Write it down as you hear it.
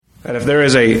And if there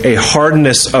is a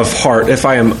hardness of heart, if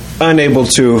I am unable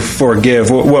to forgive,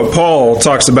 what Paul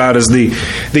talks about is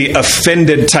the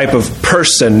offended type of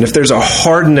person. If there's a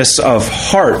hardness of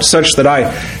heart such that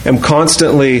I am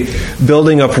constantly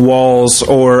building up walls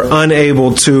or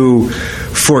unable to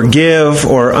forgive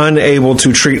or unable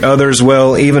to treat others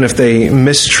well, even if they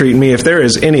mistreat me, if there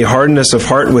is any hardness of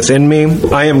heart within me,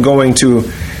 I am going to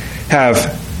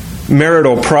have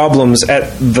marital problems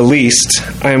at the least.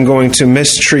 I am going to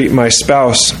mistreat my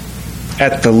spouse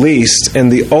at the least,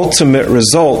 and the ultimate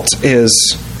result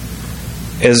is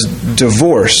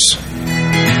divorce.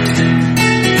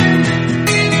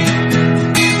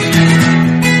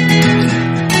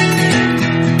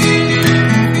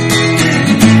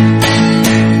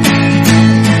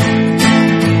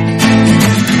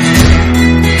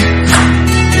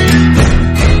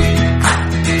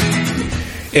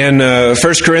 In 1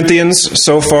 Corinthians,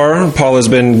 so far, Paul has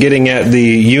been getting at the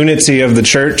unity of the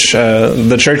church.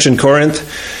 The church in Corinth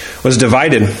was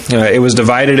divided. It was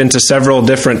divided into several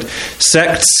different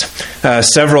sects,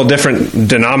 several different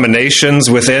denominations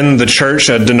within the church.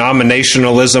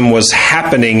 Denominationalism was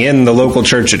happening in the local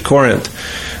church at Corinth.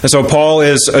 And so Paul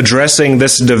is addressing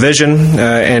this division,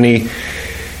 and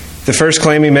the first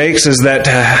claim he makes is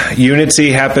that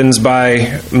unity happens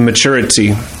by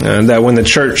maturity. That when the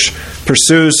church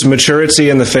pursues maturity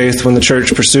in the faith, when the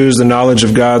church pursues the knowledge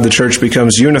of God, the church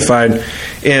becomes unified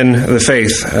in the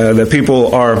faith. That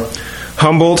people are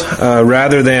humbled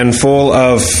rather than full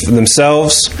of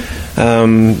themselves.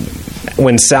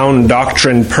 When sound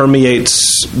doctrine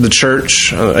permeates the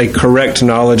church, a correct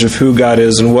knowledge of who God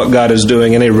is and what God is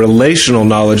doing, and a relational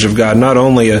knowledge of God, not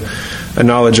only a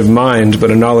knowledge of mind,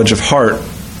 but a knowledge of heart.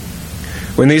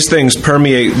 When these things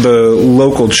permeate the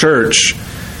local church,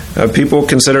 people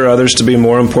consider others to be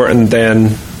more important than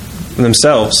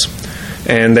themselves.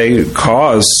 And they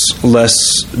cause less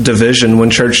division when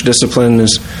church discipline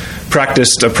is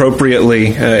practiced appropriately.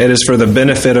 It is for the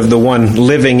benefit of the one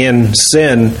living in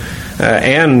sin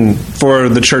and for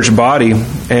the church body.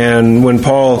 And when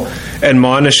Paul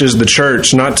admonishes the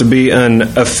church not to be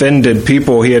an offended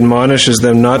people, he admonishes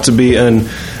them not to be an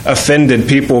offended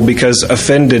people, because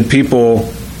offended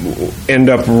people end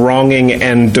up wronging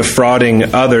and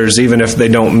defrauding others, even if they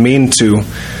don't mean to.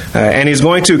 And he's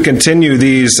going to continue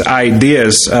these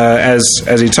ideas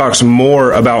as he talks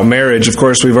more about marriage. Of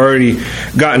course, we've already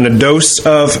gotten a dose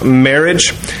of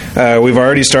marriage. We've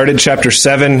already started chapter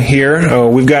 7 here.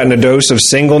 We've gotten a dose of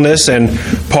singleness, and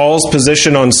Paul's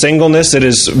position on singleness: it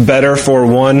is better for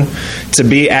one to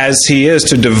be as he is,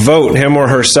 to devote him or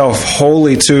herself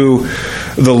wholly to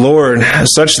the Lord,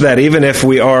 such that even if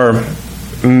we are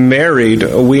married,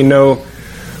 we know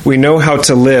how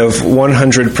to live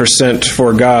 100%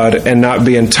 for God and not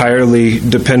be entirely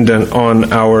dependent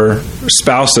on our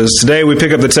spouses. Today we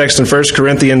pick up the text in 1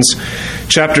 Corinthians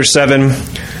chapter 7,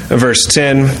 verse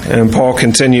 10, and Paul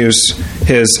continues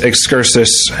his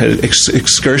excursus. I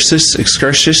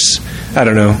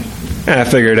don't know. I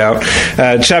figured it out.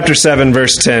 Chapter 7,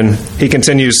 verse 10, he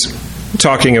continues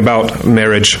talking about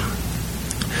marriage.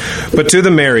 But to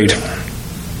the married,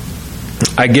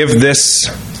 I give this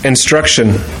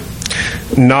instruction,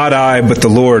 not I, but the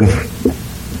Lord,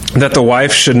 that the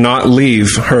wife should not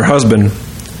leave her husband.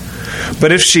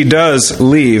 But if she does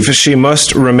leave, she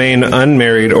must remain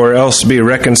unmarried or else be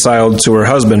reconciled to her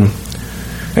husband,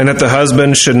 and that the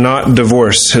husband should not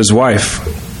divorce his wife.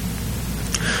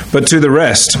 But to the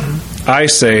rest, I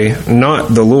say,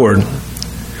 not the Lord,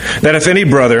 that if any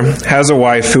brother has a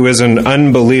wife who is an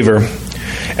unbeliever,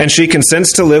 and she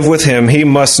consents to live with him, he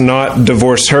must not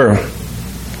divorce her.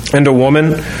 And a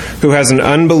woman who has an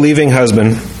unbelieving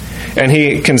husband, and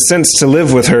he consents to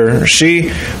live with her,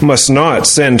 she must not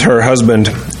send her husband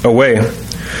away.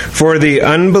 For the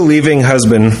unbelieving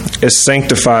husband is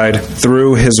sanctified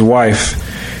through his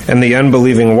wife, and the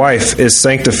unbelieving wife is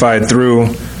sanctified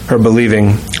through her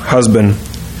believing husband.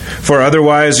 For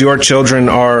otherwise your children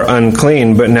are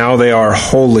unclean, but now they are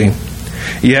holy.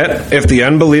 Yet, if the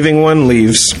unbelieving one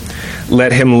leaves,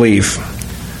 let him leave.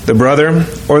 The brother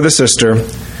or the sister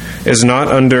is not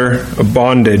under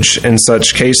bondage in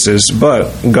such cases,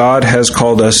 but God has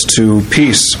called us to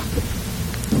peace.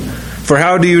 For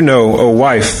how do you know, O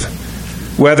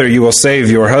wife, whether you will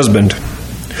save your husband?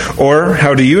 Or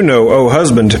how do you know, O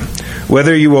husband,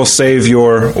 whether you will save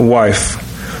your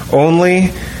wife?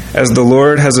 Only as the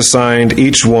Lord has assigned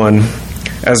each one,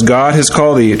 as God has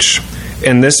called each,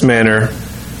 in this manner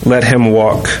let him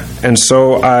walk. And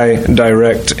so I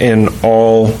direct in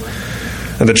all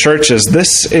the churches.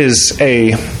 This is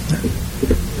a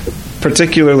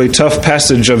particularly tough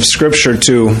passage of Scripture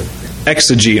to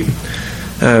exegete,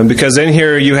 because in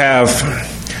here you have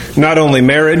not only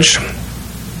marriage,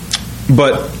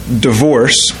 but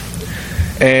divorce.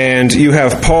 And you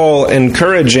have Paul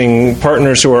encouraging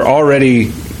partners who are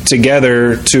already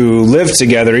together to live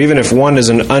together, even if one is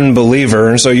an unbeliever.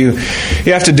 And so you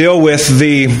have to deal with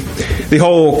the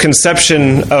whole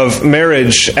conception of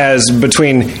marriage as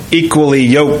between equally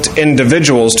yoked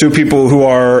individuals, two people who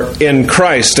are in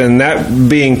Christ, and that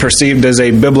being perceived as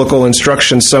a biblical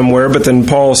instruction somewhere, but then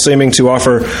Paul seeming to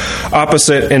offer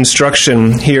opposite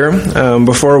instruction here.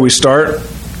 Before we start,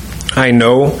 I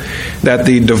know that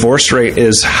the divorce rate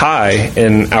is high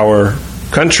in our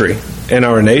country, in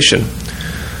our nation.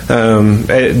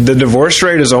 The divorce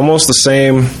rate is almost the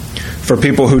same for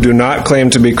people who do not claim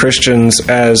to be Christians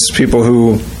as people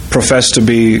who profess to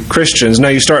be Christians. Now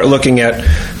you start looking at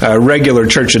regular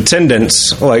church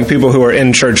attendance, like people who are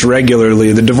in church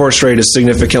regularly, the divorce rate is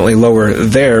significantly lower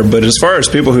there. But as far as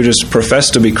people who just profess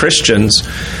to be Christians,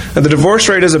 the divorce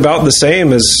rate is about the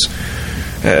same as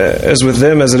with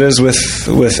them as it is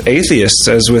with atheists,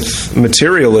 as with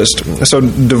materialists. So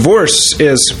divorce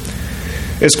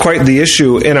is quite the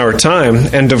issue in our time,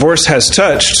 and divorce has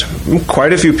touched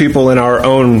quite a few people in our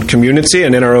own community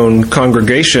and in our own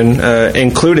congregation,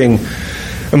 including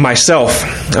myself.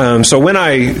 So when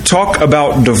I talk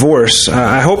about divorce,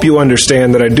 I hope you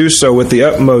understand that I do so with the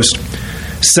utmost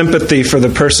sympathy for the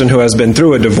person who has been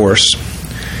through a divorce.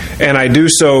 And I do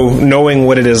so knowing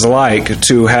what it is like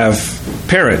to have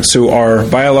parents who are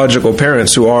biological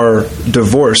parents who are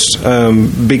divorced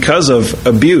because of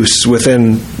abuse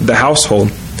within the household.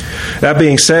 That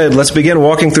being said, let's begin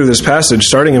walking through this passage,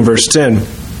 starting in verse 10.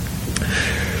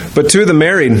 But to the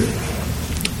married,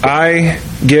 I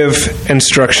give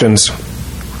instructions,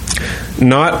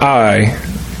 not I,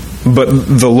 but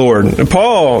the Lord.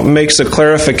 Paul makes a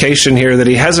clarification here that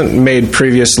he hasn't made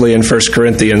previously in 1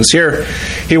 Corinthians. Here,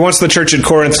 he wants the church at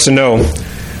Corinth to know,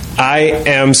 I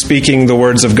am speaking the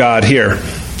words of God here.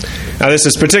 Now, this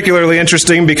is particularly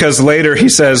interesting because later he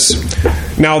says,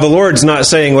 now the Lord's not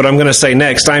saying what I'm going to say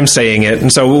next, I'm saying it.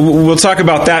 And so we'll talk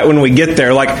about that when we get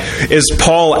there. Like, is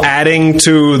Paul adding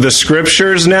to the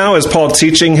scriptures now? Is Paul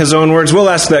teaching his own words? We'll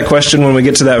ask that question when we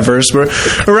get to that verse. But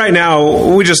right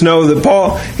now, we just know that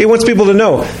Paul, he wants people to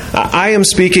know, I am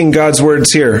speaking God's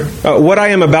words here. What I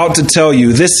am about to tell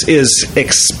you, this is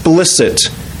explicit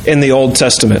in the Old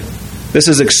Testament. This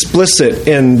is explicit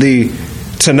in the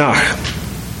Tanakh.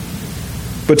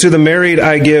 But to the married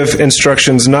I give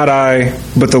instructions, not I,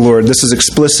 but the Lord. This is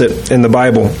explicit in the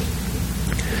Bible.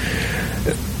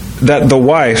 That the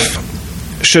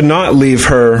wife should not leave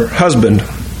her husband.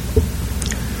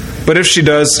 But if she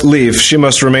does leave, she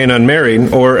must remain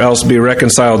unmarried, or else be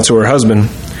reconciled to her husband.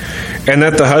 And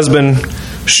that the husband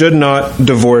should not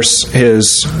divorce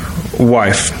his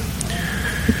wife.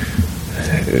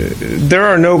 There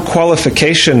are no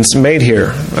qualifications made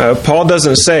here. Paul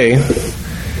doesn't say,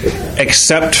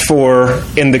 except for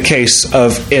in the case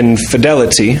of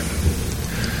infidelity.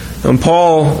 And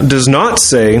Paul does not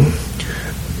say,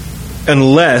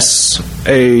 unless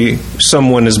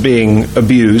someone is being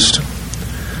abused.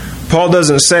 Paul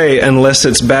doesn't say, unless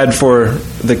it's bad for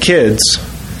the kids.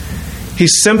 He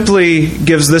simply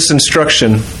gives this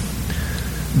instruction,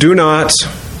 do not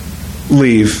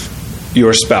leave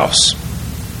your spouse.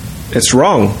 It's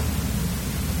wrong.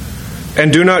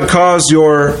 And do not cause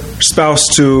your spouse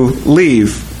to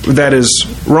leave. That is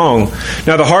wrong.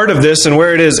 Now, the heart of this, and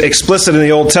where it is explicit in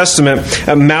the Old Testament,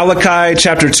 Malachi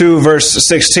chapter 2, verse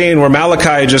 16, where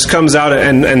Malachi just comes out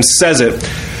and says it.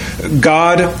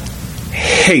 God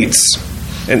hates,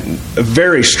 and a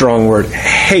very strong word,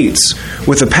 hates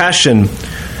with a passion,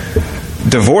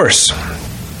 divorce.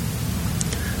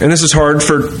 And this is hard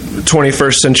for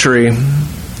 21st century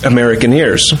American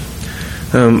ears.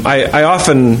 I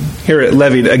often hear it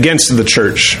levied against the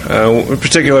church,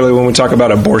 particularly when we talk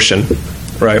about abortion,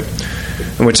 right?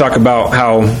 And we talk about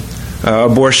how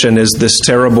abortion is this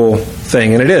terrible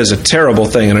thing, and it is a terrible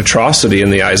thing, an atrocity in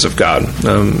the eyes of God.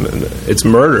 It's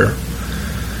murder.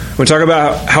 We talk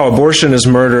about how abortion is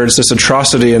murder, it's this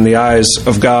atrocity in the eyes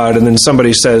of God, and then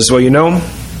somebody says, well, you know,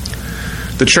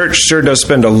 the church sure does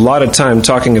spend a lot of time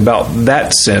talking about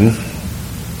that sin,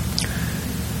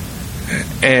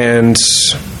 and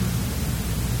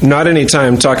not any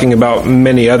time talking about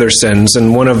many other sins.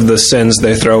 And one of the sins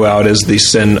they throw out is the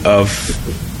sin of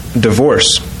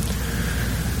divorce.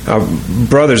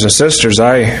 Brothers and sisters,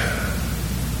 I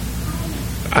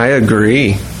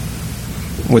agree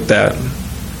with that.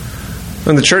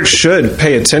 And the church should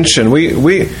pay attention.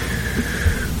 We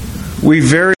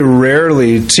very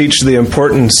rarely teach the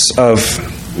importance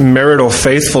of marital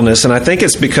faithfulness, and I think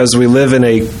it's because we live in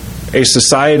a a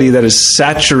society that is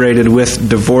saturated with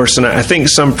divorce. And I think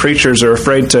some preachers are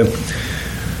afraid to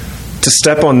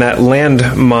step on that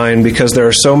landmine because there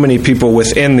are so many people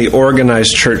within the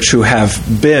organized church who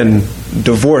have been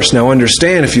divorced. Now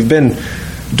understand, if you've been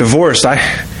divorced, I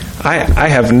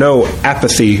have no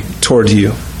apathy toward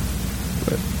you.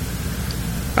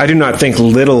 I do not think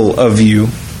little of you,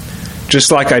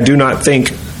 just like I do not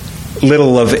think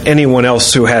little of anyone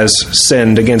else who has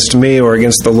sinned against me or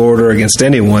against the Lord or against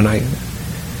anyone.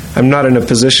 I'm not in a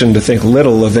position to think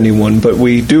little of anyone, but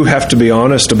we do have to be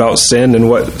honest about sin and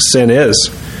what sin is.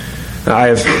 I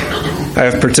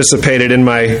have participated in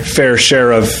my fair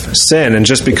share of sin, and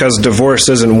just because divorce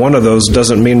isn't one of those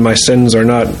doesn't mean my sins are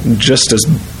not just as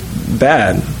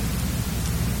bad.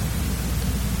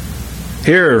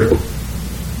 Here,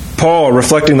 Paul,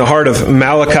 reflecting the heart of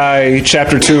Malachi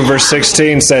chapter 2, verse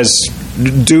 16, says,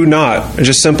 do not. It's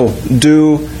just simple.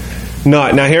 Do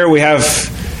not. Now here we have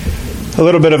a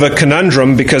little bit of a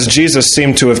conundrum because Jesus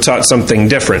seemed to have taught something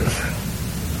different.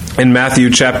 In Matthew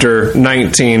chapter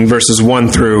 19, verses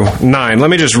 1 through 9. Let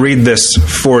me just read this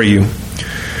for you.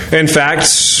 In fact,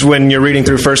 when you're reading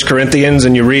through 1 Corinthians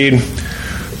and you read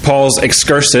Paul's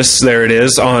excursus, there it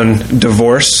is, on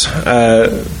divorce.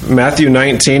 Matthew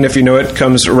 19, if you know it,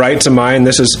 comes right to mind.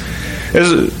 This is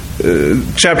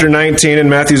chapter 19 in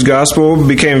Matthew's Gospel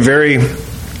became very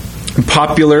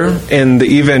popular in the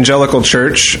evangelical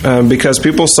church because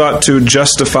people sought to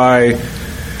justify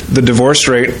the divorce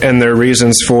rate and their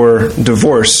reasons for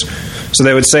divorce. So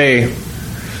they would say,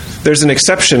 there's an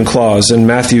exception clause in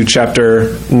Matthew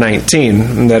chapter 19.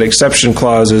 And that exception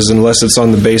clause is unless it's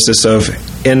on the basis of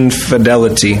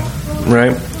infidelity,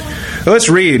 right? Well, let's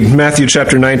read Matthew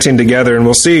chapter 19 together, and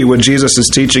we'll see what Jesus is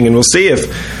teaching, and we'll see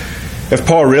if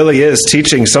Paul really is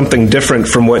teaching something different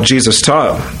from what Jesus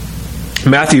taught.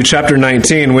 Matthew chapter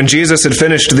 19, when Jesus had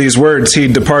finished these words, he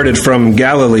departed from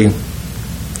Galilee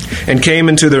and came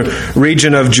into the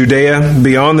region of Judea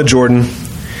beyond the Jordan,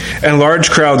 and large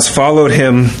crowds followed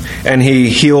him, and he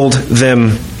healed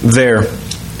them there.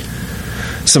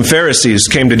 Some Pharisees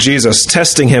came to Jesus,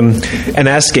 testing him and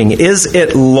asking, is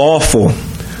it lawful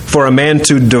for a man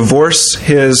to divorce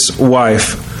his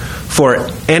wife for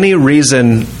any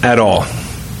reason at all?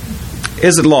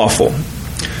 Is it lawful?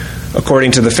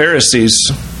 According to the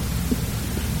Pharisees,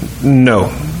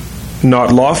 no,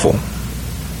 not lawful.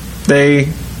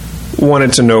 They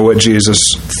wanted to know what Jesus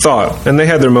thought, and they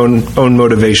had their own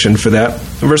motivation for that.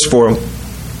 Verse 4,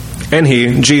 and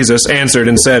he, Jesus, answered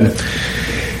and said,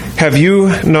 have you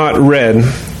not read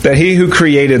that he who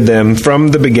created them from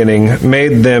the beginning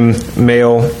made them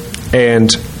male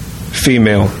and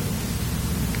female?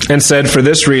 And said, for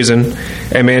this reason,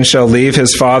 a man shall leave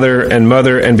his father and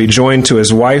mother and be joined to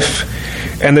his wife,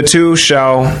 and the two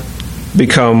shall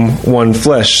become one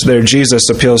flesh. There Jesus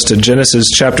appeals to Genesis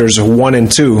chapters 1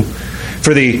 and 2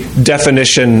 for the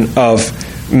definition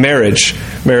of marriage.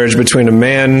 Marriage between a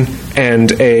man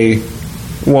and a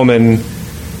woman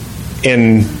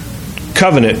in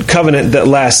covenant that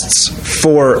lasts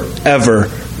forever.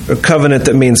 A covenant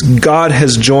that means God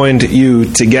has joined you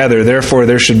together. Therefore,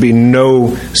 there should be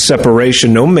no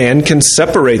separation. No man can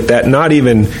separate that, not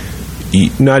even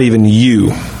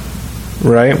you,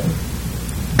 right?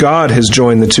 God has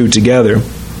joined the two together.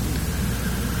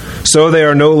 So they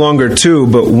are no longer two,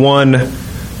 but one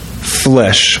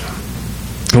flesh.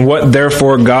 And what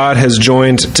therefore God has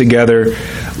joined together,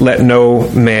 let no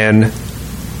man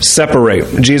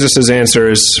separate. Jesus'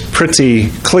 answer is pretty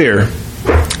clear.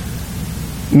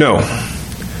 No,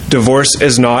 divorce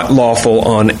is not lawful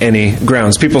on any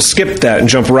grounds. People skip that and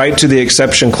jump right to the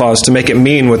exception clause to make it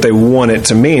mean what they want it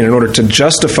to mean in order to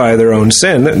justify their own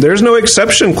sin. There's no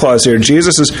exception clause here.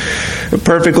 Jesus is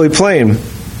perfectly plain.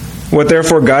 What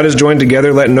therefore God has joined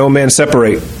together, let no man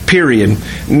separate. Period.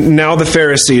 Now the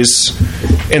Pharisees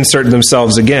insert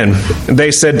themselves again.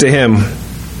 They said to him,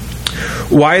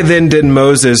 why then did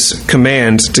Moses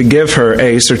command to give her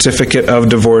a certificate of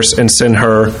divorce and send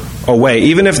her away?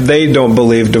 Even if they don't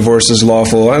believe divorce is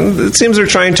lawful, it seems they're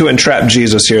trying to entrap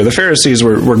Jesus here. The Pharisees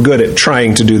were good at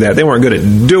trying to do that. They weren't good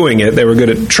at doing it. They were good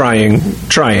at trying.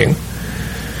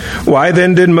 Why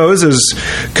then did Moses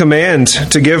command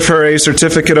to give her a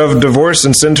certificate of divorce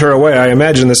and send her away? I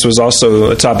imagine this was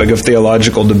also a topic of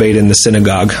theological debate in the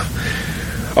synagogue.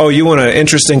 Oh, you want an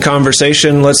interesting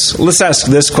conversation? Let's ask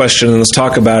this question and let's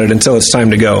talk about it until it's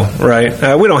time to go,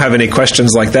 right? We don't have any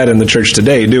questions like that in the church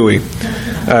today, do we?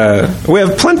 We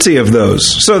have plenty of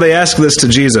those. So they asked this to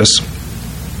Jesus.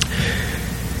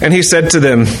 And he said to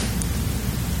them,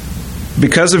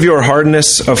 because of your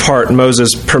hardness of heart,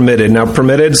 Moses permitted. Now,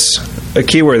 permitted's a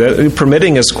key word.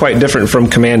 Permitting is quite different from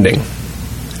commanding.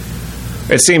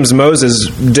 It seems Moses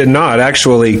did not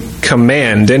actually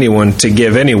command anyone to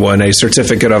give anyone a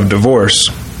certificate of divorce.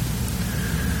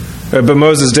 But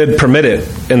Moses did permit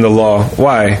it in the law.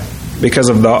 Why? Because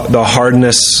of the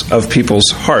hardness of people's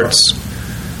hearts.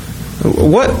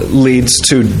 What leads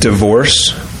to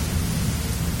divorce?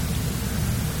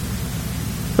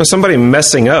 Well, somebody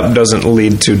messing up doesn't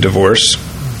lead to divorce.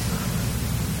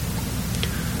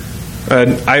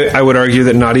 I would argue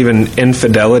that not even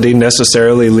infidelity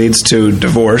necessarily leads to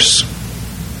divorce.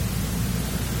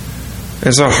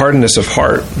 It's a hardness of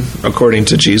heart, according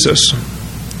to Jesus.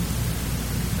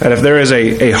 That if there is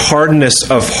a hardness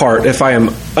of heart, if I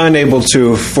am unable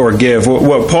to forgive,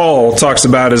 what Paul talks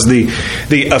about is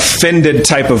the offended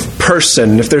type of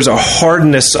person. If there's a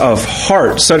hardness of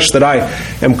heart such that I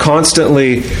am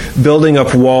constantly building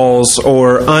up walls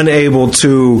or unable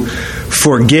to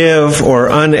forgive or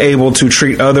unable to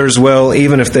treat others well,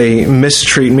 even if they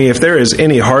mistreat me, if there is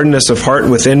any hardness of heart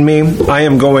within me, I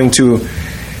am going to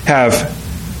have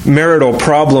marital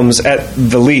problems at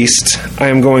the least. I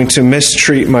am going to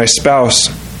mistreat my spouse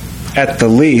at the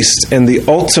least, and the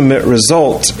ultimate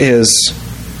result is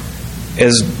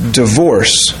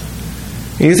divorce.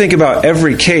 You think about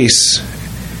every case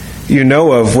you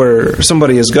know of where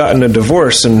somebody has gotten a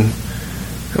divorce, and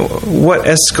what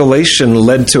escalation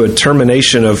led to a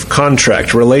termination of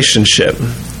contract, relationship.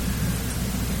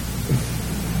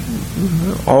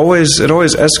 It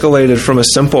always escalated from a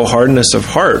simple hardness of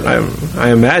heart.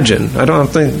 I imagine. I don't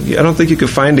think you could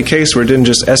find a case where it didn't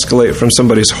just escalate from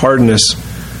somebody's hardness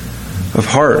of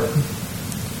heart.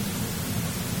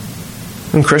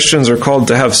 And Christians are called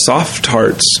to have soft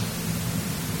hearts,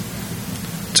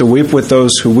 to weep with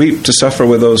those who weep, to suffer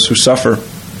with those who suffer,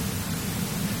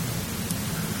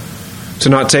 to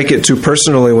not take it too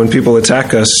personally when people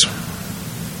attack us,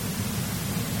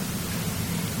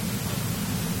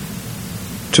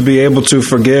 to be able to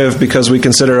forgive because we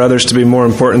consider others to be more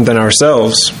important than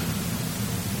ourselves.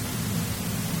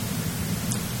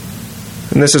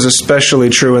 And this is especially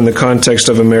true in the context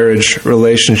of a marriage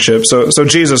relationship. So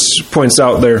Jesus points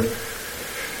out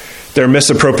their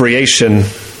misappropriation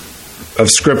of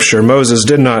Scripture. Moses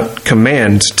did not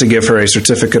command to give her a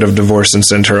certificate of divorce and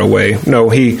send her away. No,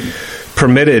 he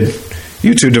permitted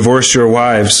you to divorce your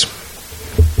wives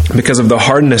because of the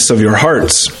hardness of your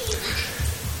hearts.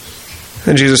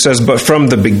 And Jesus says, but from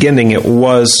the beginning it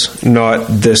was not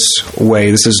this way.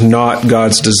 This is not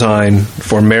God's design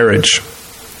for marriage.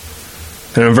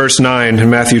 And in verse 9, in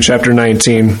Matthew chapter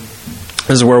 19, this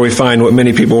is where we find what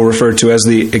many people refer to as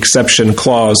the exception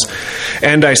clause.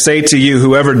 And I say to you,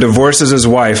 whoever divorces his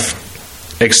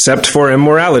wife, except for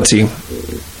immorality,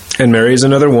 and marries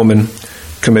another woman,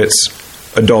 commits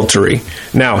adultery.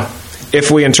 Now,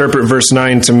 if we interpret verse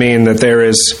 9 to mean that there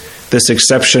is this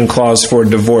exception clause for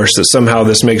divorce, that somehow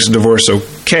this makes divorce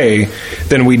okay,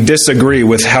 then we disagree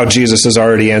with how Jesus has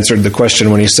already answered the question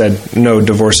when he said, no,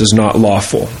 divorce is not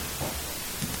lawful.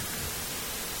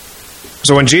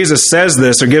 So when Jesus says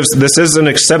this, or gives, this is an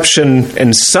exception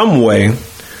in some way,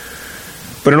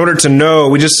 but in order to know,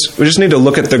 we just need to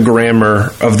look at the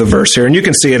grammar of the verse here, and you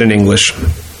can see it in English.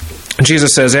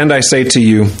 Jesus says, and I say to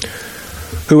you,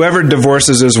 whoever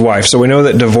divorces his wife, so we know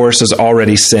that divorce is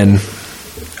already sin.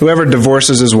 Whoever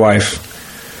divorces his wife.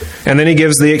 And then he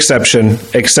gives the exception,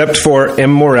 except for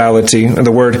immorality. And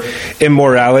the word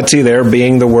immorality there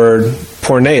being the word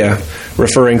porneia,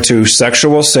 referring to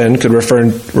sexual sin, could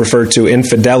refer to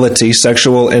infidelity.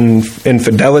 Sexual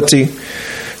infidelity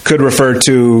could refer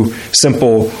to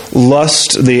simple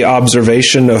lust, the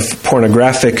observation of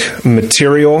pornographic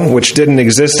material, which didn't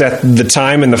exist at the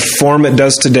time in the form it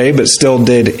does today, but still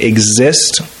did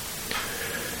exist.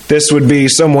 This would be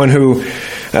someone who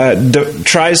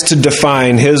tries to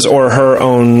define his or her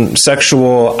own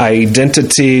sexual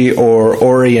identity or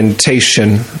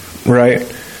orientation, right?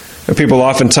 People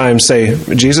oftentimes say,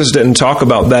 Jesus didn't talk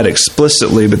about that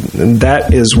explicitly, but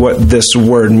that is what this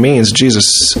word means. Jesus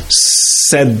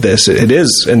said this. It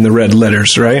is in the red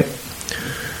letters, right?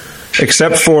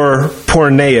 Except for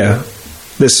porneia,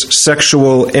 this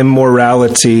sexual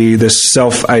immorality, this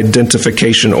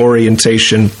self-identification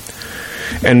orientation,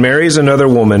 and marries another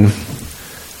woman,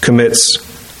 commits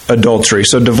adultery.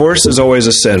 So divorce is always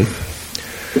a sin.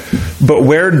 But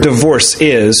where divorce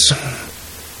is,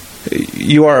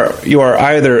 you are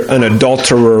either an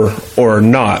adulterer or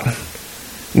not.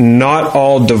 Not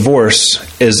all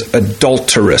divorce is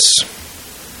adulterous.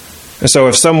 And so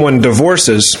if someone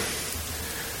divorces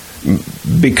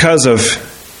because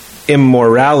of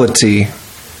immorality,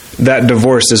 that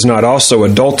divorce is not also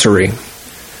adultery.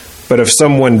 But if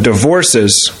someone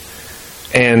divorces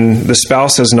and the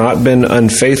spouse has not been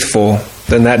unfaithful,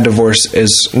 then that divorce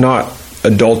is not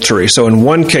adultery. So in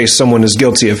one case, someone is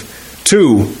guilty of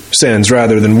 2 sins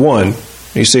rather than 1.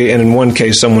 You see, and in one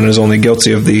case, someone is only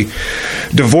guilty of the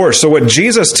divorce. So what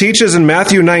Jesus teaches in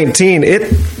Matthew 19,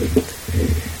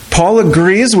 Paul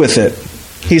agrees with it.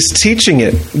 He's teaching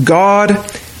it. God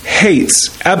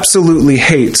absolutely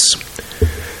hates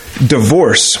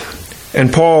divorce.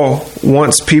 And Paul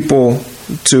wants people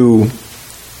to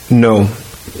know.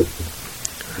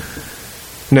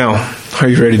 Now, are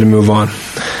you ready to move on?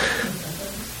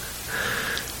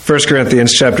 1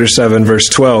 Corinthians chapter 7, verse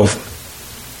 12.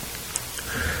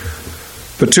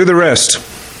 But to the rest,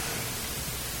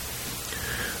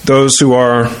 those who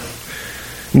are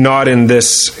not in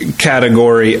this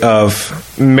category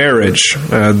of marriage,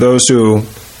 those who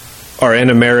are in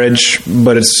a marriage,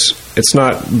 but it's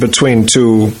not between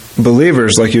 2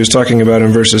 believers, like he was talking about in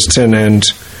verses 10 and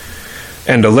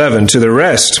 11. To the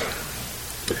rest,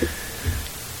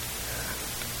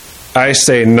 I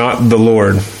say, not the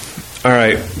Lord. All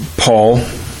right, Paul,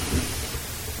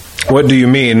 what do you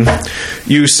mean,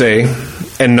 you say,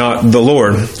 and not the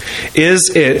Lord?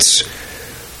 Is it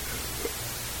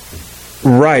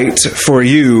right for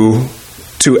you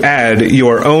to add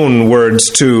your own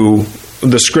words to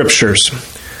the Scriptures?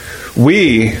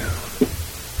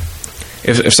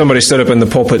 If somebody stood up in the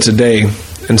pulpit today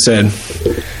and said,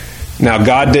 now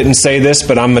God didn't say this,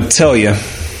 but I'm going to tell you,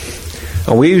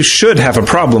 we should have a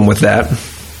problem with that.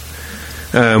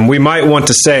 We might want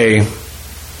to say,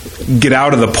 get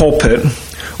out of the pulpit.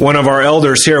 One of our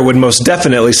elders here would most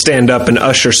definitely stand up and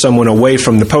usher someone away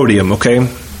from the podium, okay?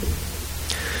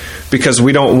 Because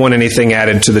we don't want anything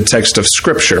added to the text of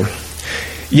Scripture.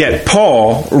 Yet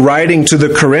Paul, writing to the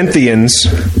Corinthians,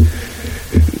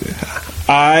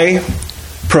 I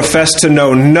profess to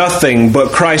know nothing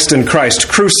but Christ and Christ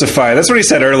crucified. That's what he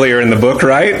said earlier in the book,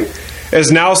 right?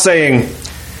 Is now saying,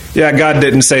 yeah, God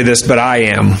didn't say this, but I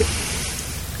am.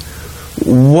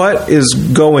 What is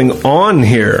going on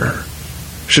here?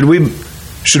 Should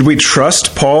we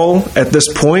trust Paul at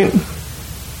this point?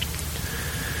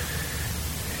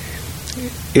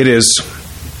 It is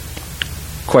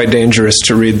quite dangerous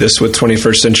to read this with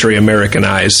 21st century American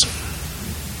eyes.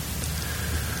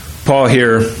 Paul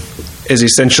here is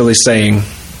essentially saying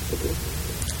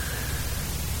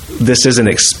this isn't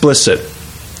explicit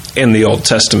in the Old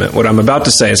Testament. What I'm about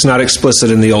to say, it's not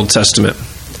explicit in the Old Testament,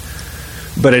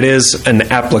 but it is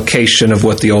an application of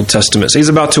what the Old Testament is. He's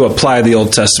about to apply the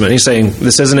Old Testament. He's saying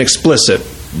this isn't explicit,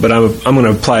 but I'm going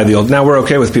to apply the Old. Now we're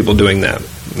okay with people doing that.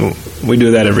 We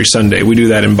do that every Sunday. We do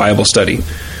that in Bible study.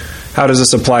 How does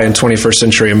this apply in 21st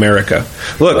century America?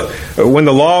 Look, when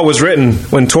the law was written,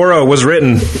 when Torah was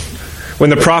written, when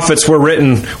the prophets were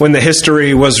written, when the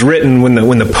history was written, when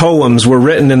the poems were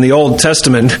written in the Old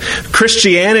Testament,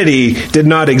 Christianity did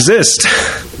not exist.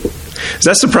 Does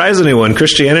that surprise anyone?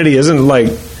 Christianity isn't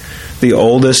like the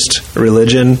oldest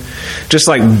religion. Just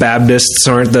like Baptists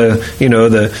aren't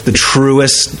the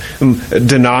truest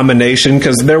denomination,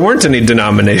 because there weren't any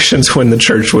denominations when the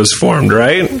church was formed,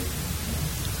 right?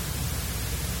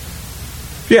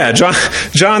 Yeah,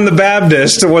 John the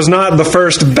Baptist was not the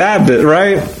first Baptist,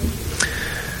 right?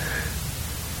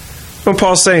 Well,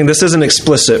 Paul's saying this isn't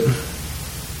explicit.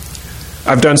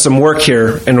 I've done some work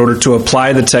here in order to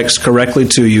apply the text correctly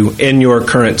to you in your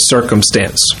current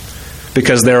circumstance.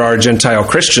 Because there are Gentile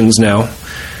Christians now,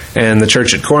 and the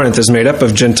church at Corinth is made up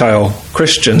of Gentile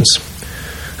Christians.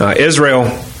 Israel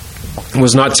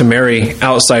was not to marry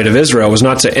outside of Israel, was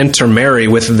not to intermarry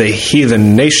with the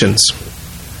heathen nations.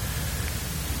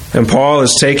 And Paul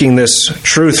is taking this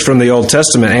truth from the Old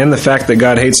Testament and the fact that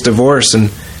God hates divorce,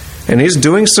 and he's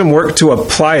doing some work to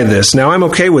apply this. Now, I'm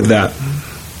okay with that.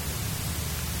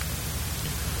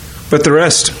 But the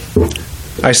rest,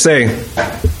 I say,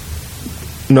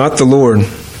 not the Lord.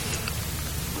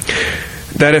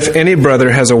 That if any brother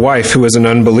has a wife who is an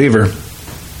unbeliever,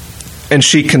 and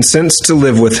she consents to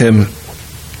live with him,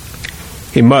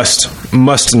 he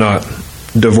must not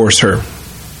divorce her.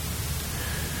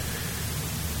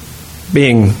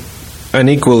 Being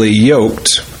unequally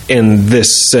yoked in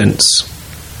this sense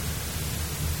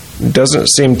doesn't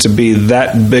seem to be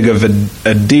that big of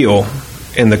a deal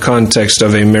in the context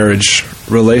of a marriage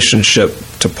relationship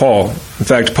to Paul. In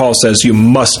fact, Paul says you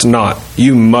must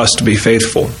be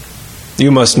faithful.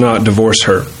 You must not divorce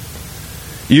her.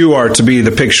 You are to be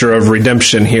the picture of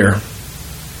redemption here.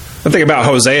 I think about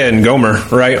Hosea and Gomer,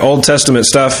 right? Old Testament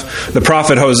stuff. The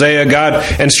prophet Hosea,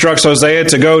 God instructs Hosea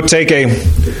to go take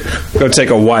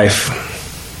a wife.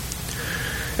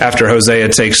 After Hosea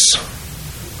takes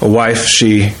a wife,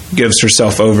 she gives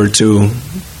herself over to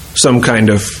some kind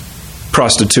of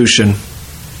prostitution.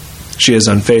 She is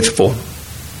unfaithful.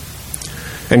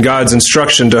 And God's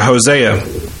instruction to Hosea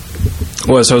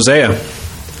was, Hosea,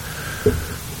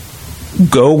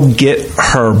 go get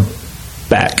her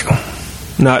back.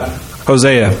 Not,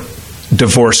 Hosea,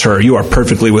 divorce her. You are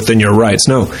perfectly within your rights.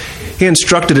 No. He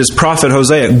instructed his prophet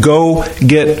Hosea, go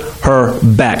get her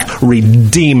back.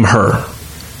 Redeem her.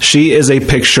 She is a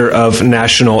picture of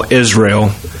national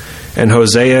Israel. And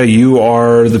Hosea, you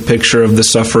are the picture of the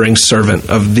suffering servant,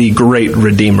 of the great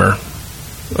Redeemer,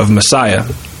 of Messiah.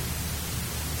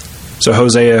 So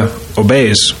Hosea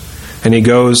obeys. And he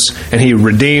goes and he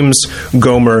redeems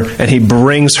Gomer and he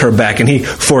brings her back and he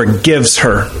forgives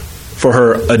her for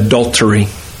her adultery,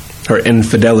 her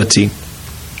infidelity.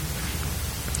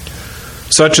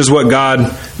 Such is what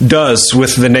God does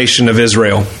with the nation of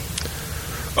Israel.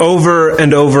 Over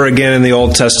and over again in the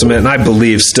Old Testament, and I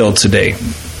believe still today.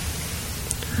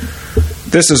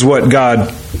 This is what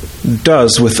God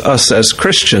does with us as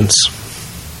Christians.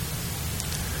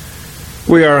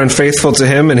 We are unfaithful to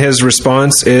Him, and His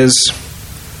response is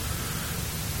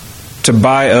to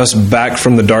buy us back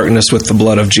from the darkness with the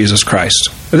blood of Jesus Christ.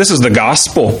 This is the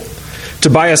gospel. To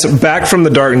buy us back from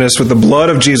the darkness with the blood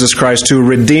of Jesus Christ, to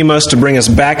redeem us, to bring us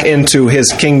back into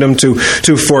His kingdom, to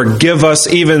forgive us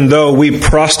even though we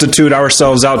prostitute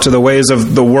ourselves out to the ways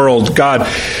of the world. God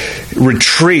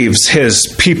retrieves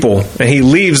His people, and He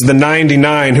leaves the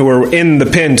 99 who are in the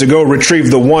pen to go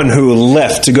retrieve the one who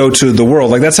left to go to the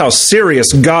world. Like, that's how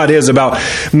serious God is about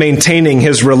maintaining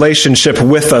His relationship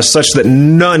with us, such that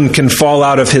none can fall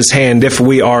out of His hand if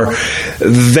we are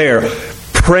there.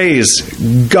 Praise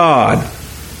God.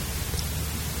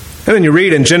 And then you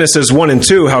read in Genesis 1 and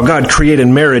 2 how God created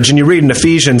marriage. And you read in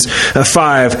Ephesians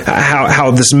 5 how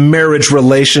this marriage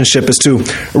relationship is to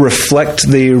reflect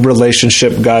the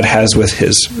relationship God has with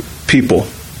His people.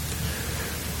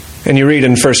 And you read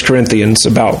in 1 Corinthians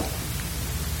about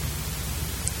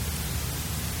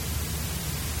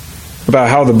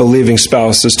how the believing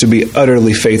spouse is to be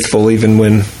utterly faithful even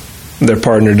when their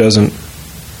partner doesn't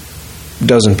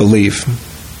believe.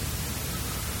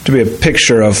 To be a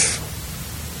picture of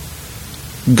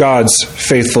God's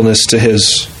faithfulness to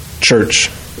His church,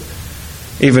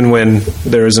 even when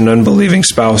there is an unbelieving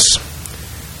spouse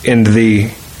in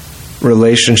the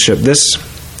relationship. This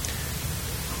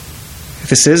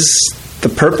is the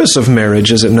purpose of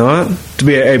marriage, is it not? To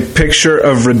be a picture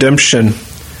of redemption.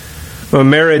 Well,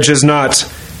 marriage is not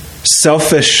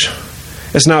selfish.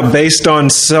 It's not based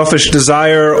on selfish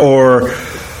desire or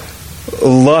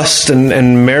lust,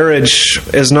 and marriage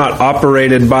is not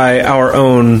operated by our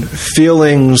own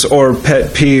feelings or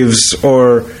pet peeves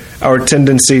or our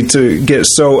tendency to get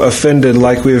so offended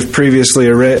like we've previously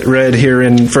read here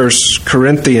in 1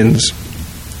 Corinthians.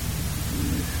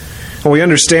 We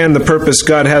understand the purpose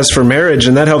God has for marriage,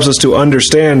 and that helps us to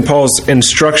understand Paul's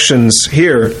instructions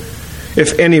here.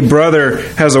 If any brother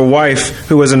has a wife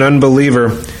who is an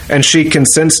unbeliever, and she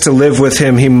consents to live with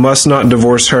him, he must not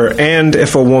divorce her. And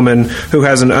if a woman who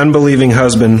has an unbelieving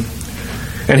husband,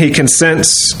 and he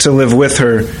consents to live with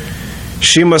her,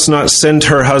 she must not send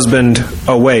her husband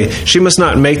away. She must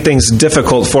not make things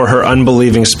difficult for her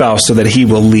unbelieving spouse so that he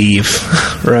will leave,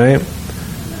 right?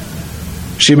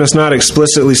 She must not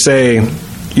explicitly say,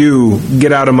 you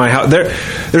get out of my house.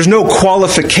 There's no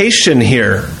qualification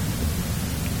here.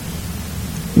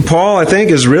 Paul, I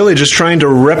think, is really just trying to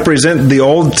represent the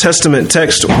Old Testament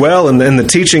text well and the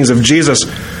teachings of Jesus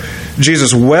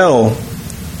well,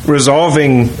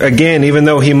 resolving, again, even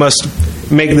though he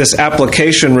must make this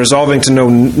application, resolving to know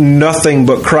nothing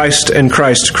but Christ and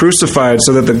Christ crucified,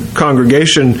 so that the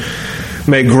congregation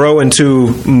may grow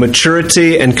into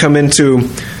maturity and come into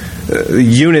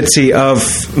unity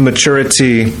of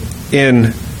maturity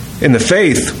in the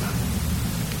faith.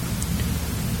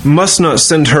 Must not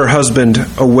send her husband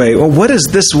away. Well, what is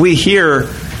this we hear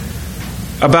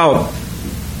about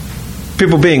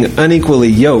people being unequally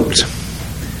yoked?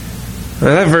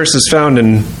 Now, that verse is found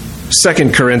in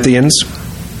 2 Corinthians.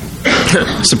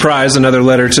 Surprise, another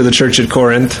letter to the church at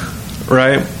Corinth,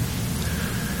 right?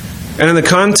 And in the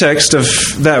context of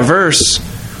that verse,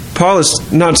 Paul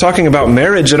is not talking about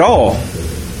marriage at all.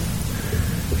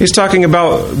 He's talking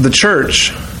about the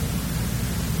church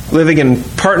living in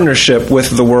partnership with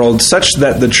the world, such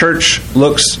that the church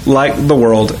looks like the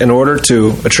world in order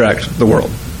to attract the world.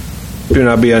 Do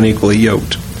not be unequally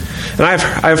yoked. And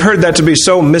I've heard that to be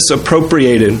so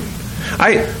misappropriated.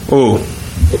 I've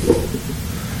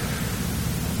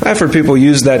heard people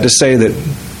use that to say that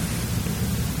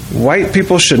white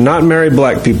people should not marry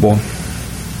black people.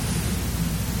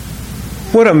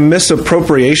 What a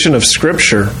misappropriation of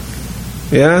Scripture.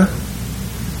 Yeah?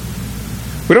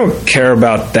 We don't care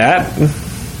about that.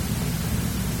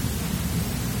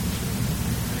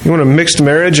 You want a mixed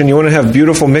marriage and you want to have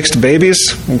beautiful mixed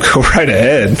babies? Go right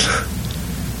ahead.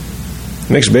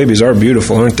 Mixed babies are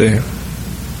beautiful, aren't they?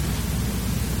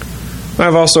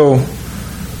 I've also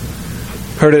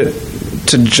heard it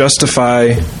to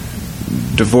justify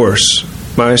divorce.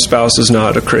 My spouse is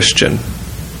not a Christian.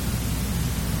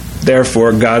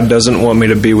 Therefore, God doesn't want me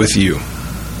to be with you.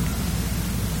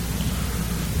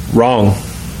 Wrong.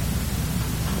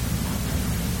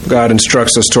 God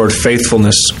instructs us toward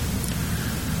faithfulness.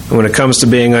 And when it comes to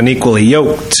being unequally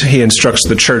yoked, He instructs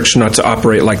the church not to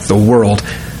operate like the world.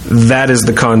 That is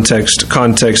the context.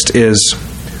 Context is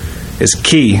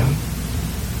key.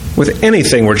 With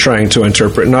anything we're trying to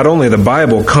interpret, not only the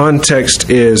Bible, context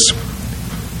is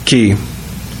key.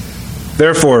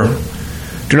 Therefore,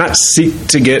 do not seek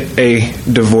to get a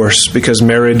divorce, because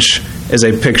marriage is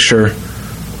a picture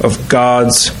of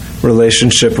God's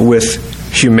relationship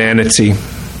with humanity.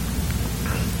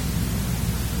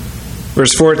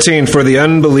 Verse 14, for the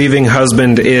unbelieving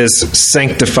husband is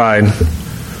sanctified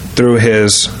through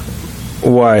his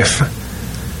wife.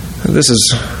 This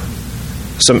is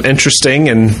some interesting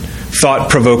and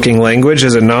thought-provoking language,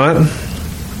 is it not?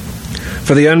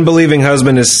 For the unbelieving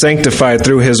husband is sanctified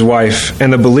through his wife,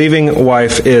 and the believing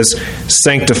wife is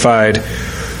sanctified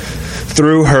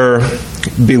through her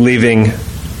believing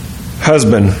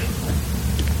husband.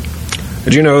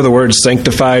 Did you know the word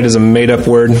sanctified is a made-up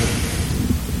word?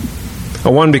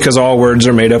 One, because all words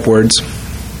are made-up words.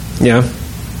 Yeah.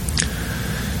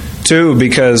 Two,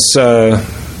 because the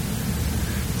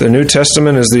New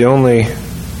Testament is the only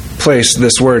place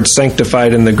this word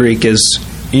sanctified in the Greek is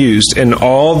used. In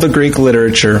all the Greek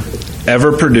literature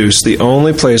ever produced, the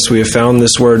only place we have found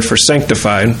this word for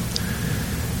sanctified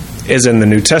is in the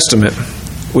New Testament,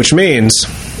 which means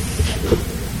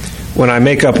when I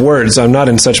make up words, I'm not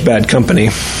in such bad company,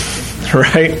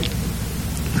 right?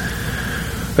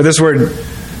 But this word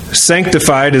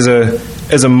sanctified is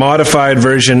a modified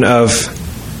version of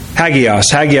hagios.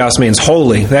 Hagios means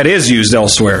holy. That is used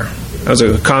elsewhere. That's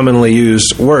a commonly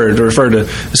used word to refer to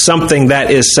something that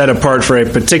is set apart for a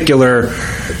particular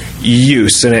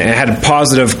use, and it had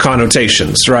positive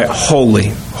connotations, right? Holy,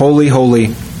 holy,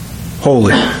 holy,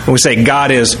 holy. When we say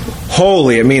God is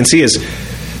holy, it means He is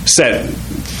set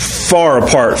far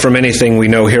apart from anything we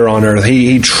know here on earth.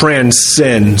 He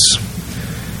transcends,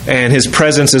 and His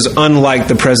presence is unlike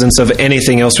the presence of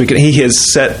anything else we can. He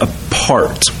is set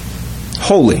apart,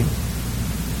 holy.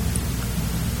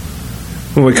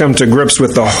 When we come to grips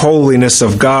with the holiness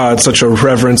of God, such a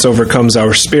reverence overcomes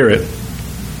our spirit.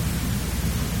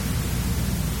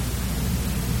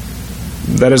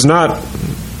 That is not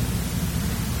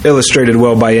illustrated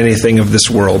well by anything of this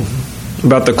world.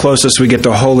 About the closest we get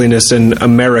to holiness in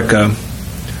America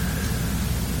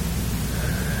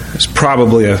is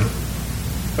probably a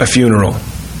funeral.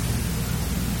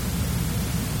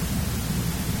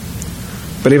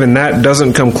 But even that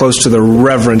doesn't come close to the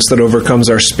reverence that overcomes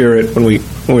our spirit when we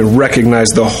recognize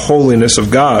the holiness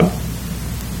of God.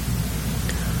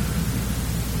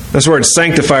 This word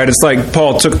sanctified, it's like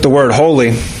Paul took the word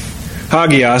holy,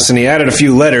 hagios, and he added a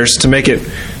few letters to make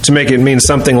it mean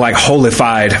something like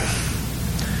holified.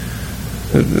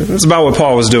 That's about what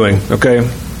Paul was doing, okay?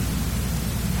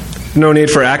 No need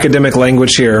for academic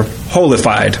language here.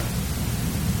 Holified.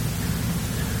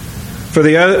 For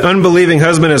the unbelieving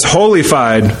husband is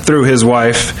holified through his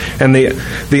wife, and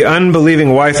the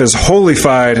unbelieving wife is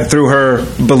holified through her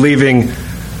believing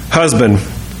husband.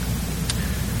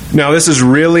 Now, this is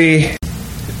really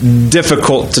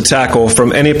difficult to tackle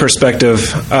from any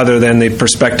perspective other than the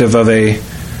perspective of a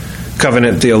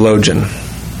covenant theologian.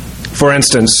 For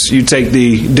instance, you take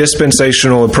the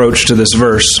dispensational approach to this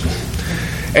verse,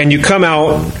 and you come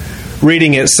out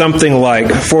reading it something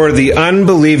like, for the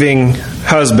unbelieving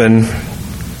husband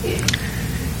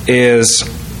is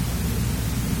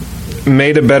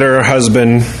made a better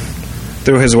husband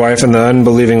through his wife, and the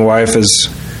unbelieving wife is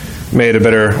made a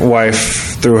better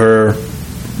wife through her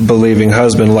believing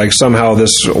husband. Like somehow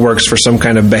this works for some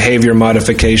kind of behavior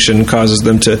modification, causes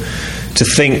them to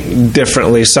think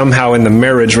differently. Somehow in the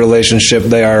marriage relationship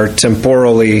they are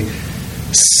temporally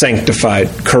sanctified,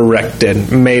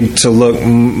 corrected, made to look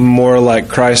more like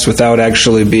Christ without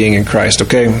actually being in Christ,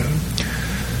 okay?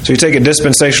 So you take a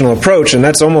dispensational approach, and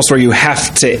that's almost where you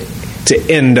have to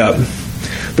end up.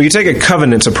 But you take a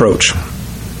covenant approach.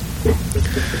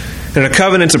 In a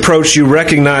covenant approach, you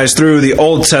recognize through the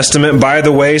Old Testament. By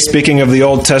the way, speaking of the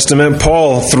Old Testament,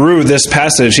 Paul, through this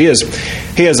passage, he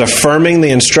is affirming the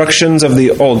instructions of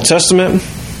the Old Testament.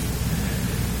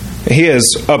 He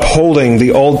is upholding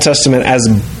the Old Testament as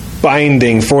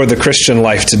binding for the Christian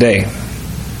life today.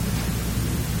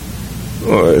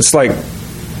 It's like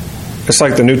It's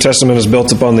like the New Testament is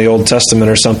built upon the Old Testament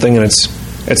or something, and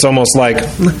it's almost like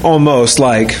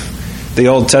the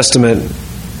Old Testament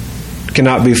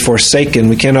cannot be forsaken.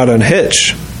 We cannot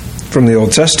unhitch from the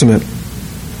Old Testament.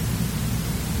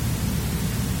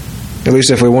 At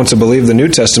least if we want to believe the New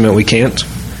Testament, we can't.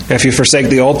 If you forsake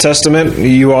the Old Testament,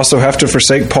 you also have to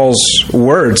forsake Paul's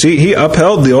words. He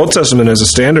upheld the Old Testament as a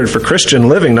standard for Christian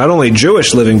living, not only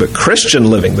Jewish living, but Christian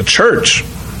living, the church.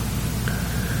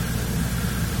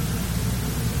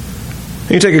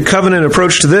 You take a covenant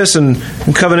approach to this, and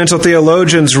covenantal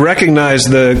theologians recognize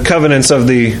the covenants of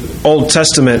the Old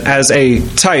Testament as a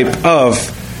type of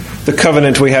the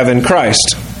covenant we have in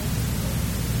Christ.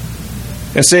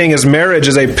 And seeing his marriage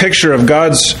as a picture of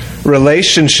God's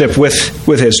relationship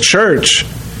with his church,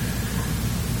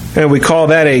 and we call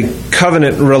that a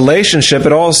covenant relationship,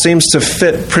 it all seems to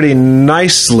fit pretty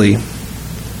nicely.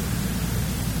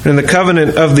 In the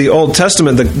covenant of the Old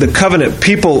Testament, the covenant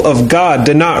people of God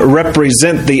did not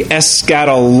represent the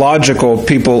eschatological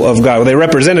people of God. Well, they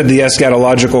represented the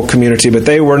eschatological community, but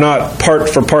they were not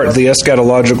part for part the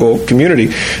eschatological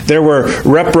community. There were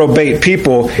reprobate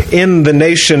people in the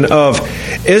nation of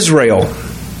Israel.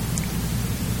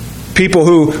 People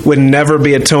who would never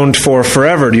be atoned for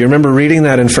forever. Do you remember reading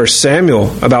that in 1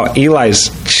 Samuel about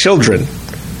Eli's children?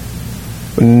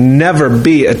 Would never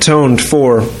be atoned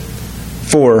for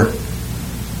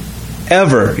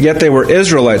ever. Yet they were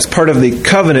Israelites, part of the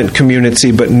covenant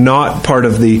community, but not part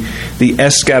of the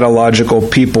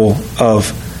eschatological people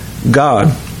of God.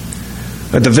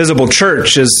 The visible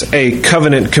church is a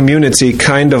covenant community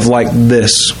kind of like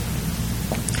this.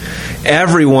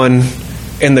 Everyone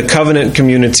in the covenant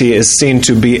community is seen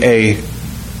to be a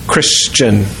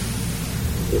Christian,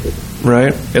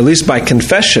 right? At least by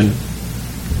confession.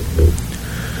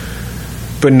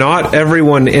 But not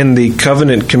everyone in the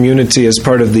covenant community is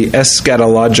part of the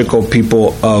eschatological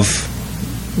people of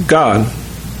God.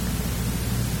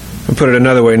 I'll put it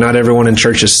another way, not everyone in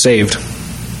church is saved.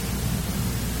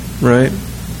 Right?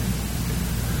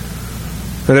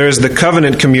 There is the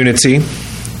covenant community,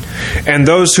 and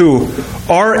those who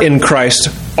are in Christ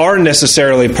are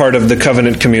necessarily part of the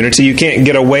covenant community. You can't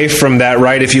get away from that,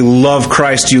 right? If you love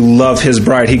Christ, you love His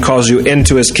bride. He calls you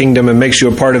into His kingdom and makes you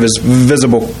a part of His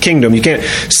visible kingdom. You can't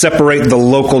separate the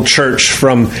local church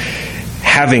from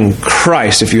having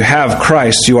Christ. If you have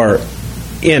Christ, you are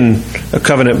in a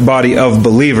covenant body of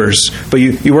believers. But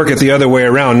you work it the other way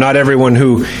around. Not everyone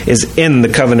who is in the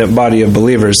covenant body of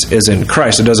believers is in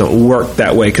Christ. It doesn't work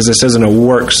that way because this isn't a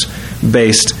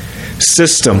works-based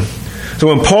system. So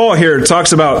when Paul here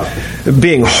talks about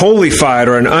being holified,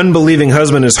 or an unbelieving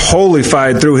husband is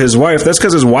holified through his wife, that's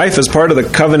because his wife is part of the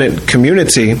covenant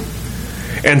community.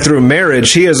 And through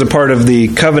marriage, he is a part of the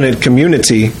covenant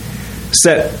community,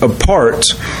 set apart,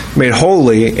 made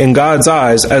holy in God's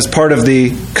eyes as part of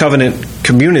the covenant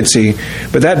community.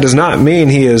 But that does not mean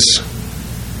he is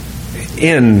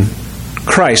in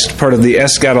Christ, part of the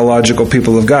eschatological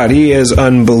people of God. He is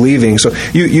unbelieving. So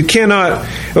you cannot,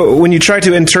 when you try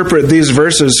to interpret these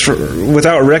verses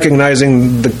without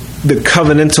recognizing the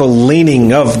covenantal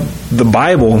leaning of the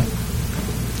Bible,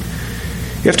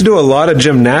 you have to do a lot of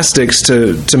gymnastics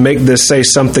to make this say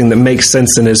something that makes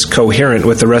sense and is coherent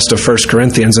with the rest of 1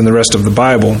 Corinthians and the rest of the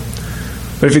Bible.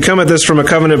 But if you come at this from a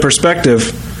covenant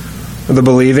perspective, the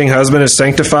believing husband is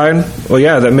sanctified, well,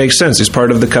 yeah, that makes sense. He's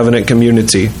part of the covenant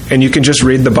community. And you can just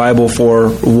read the Bible for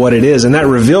what it is. And that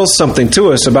reveals something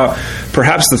to us about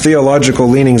perhaps the theological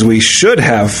leanings we should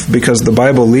have, because the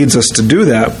Bible leads us to do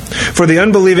that. For the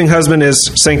unbelieving husband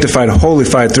is sanctified,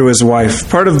 holified through his wife,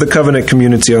 part of the covenant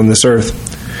community on this earth.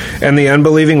 And the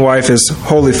unbelieving wife is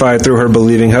holified through her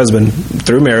believing husband,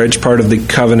 through marriage, part of the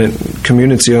covenant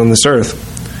community on this earth.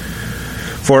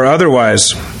 For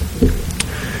otherwise,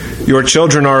 your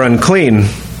children are unclean,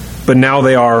 but now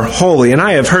they are holy. And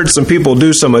I have heard some people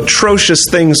do some atrocious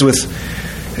things with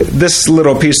this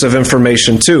little piece of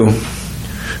information too.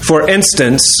 For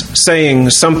instance,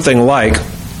 saying something like,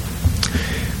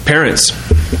 parents,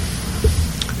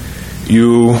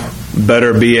 you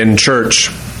better be in church,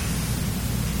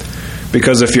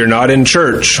 because if you're not in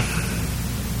church,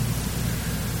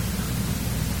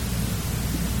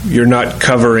 you're not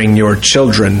covering your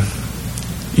children.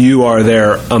 You are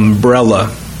their umbrella.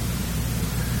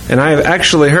 And I have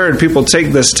actually heard people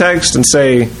take this text and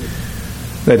say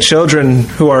that children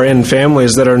who are in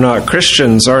families that are not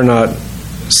Christians are not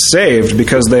saved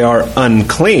because they are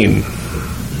unclean.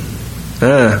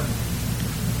 And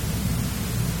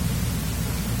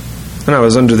I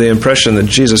was under the impression that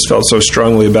Jesus felt so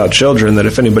strongly about children that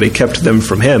if anybody kept them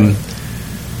from Him,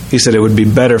 He said it would be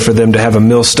better for them to have a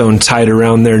millstone tied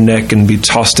around their neck and be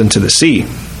tossed into the sea.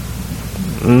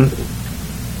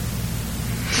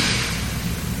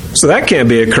 So that can't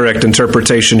be a correct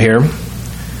interpretation here.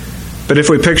 But if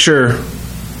we picture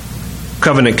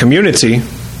covenant community,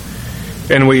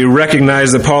 and we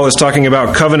recognize that Paul is talking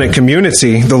about covenant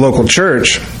community, the local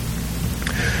church,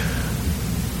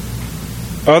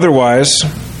 otherwise,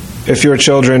 if your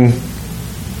children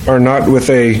are not with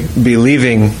a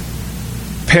believing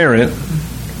parent,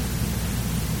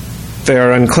 they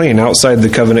are unclean outside the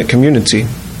covenant community.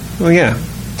 Well, yeah,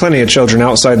 plenty of children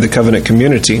outside the covenant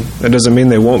community. That doesn't mean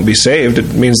they won't be saved.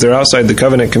 It means they're outside the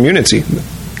covenant community.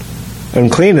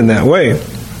 Unclean in that way.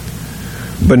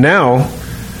 But now,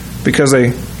 because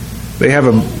they have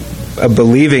a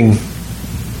believing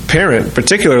parent,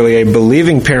 particularly a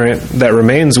believing parent that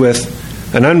remains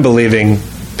with an unbelieving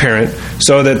parent,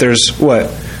 so that there's what?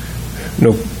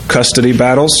 No custody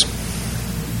battles?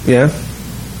 Yeah?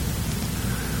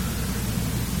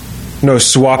 No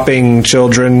swapping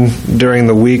children during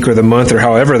the week or the month or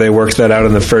however they worked that out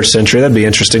in the first century. That'd be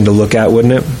interesting to look at,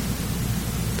 wouldn't it?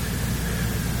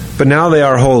 But now they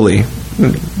are holy.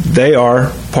 They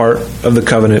are part of the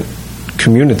covenant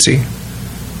community.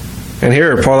 And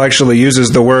here Paul actually uses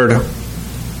the word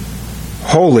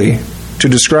holy to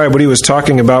describe what he was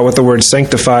talking about with the word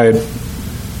sanctified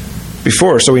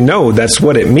before. So we know that's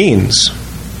what it means.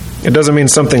 It doesn't mean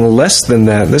something less than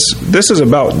that. This is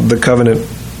about the covenant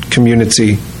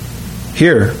community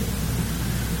here.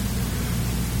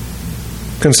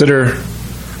 Consider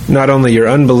not only your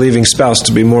unbelieving spouse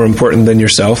to be more important than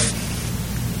yourself,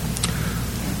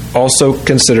 also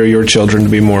consider your children to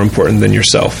be more important than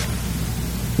yourself.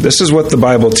 This is what the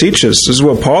Bible teaches. This is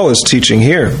what Paul is teaching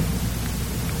here.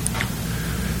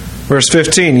 Verse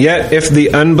 15, yet if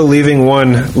the unbelieving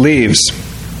one leaves,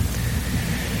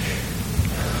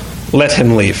 let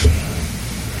him leave.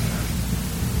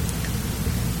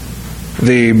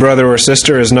 The brother or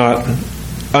sister is not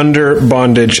under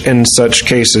bondage in such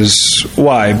cases.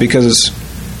 Why? Because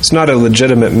it's not a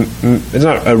legitimate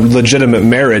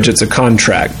marriage, it's a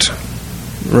contract.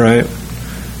 Right?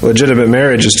 Legitimate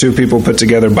marriage is two people put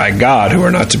together by God who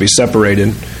are not to be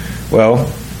separated. Well,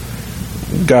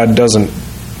 God doesn't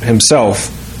himself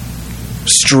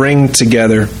string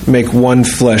together, make one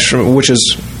flesh, which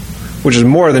is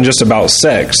more than just about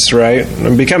sex, right?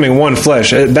 Becoming one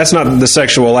flesh, that's not the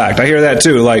sexual act. I hear that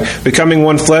too, like becoming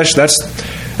one flesh, that's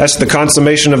the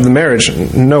consummation of the marriage.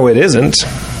 No, it isn't.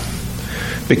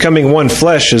 Becoming one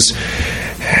flesh is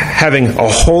having a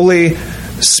Holy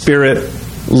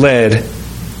Spirit-led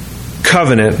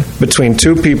covenant between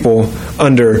two people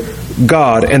under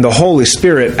God, and the Holy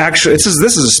Spirit actually, this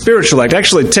is a spiritual act,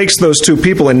 actually takes those two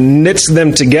people and knits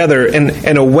them together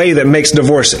in a way that makes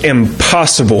divorce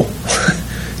impossible.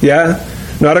 Yeah?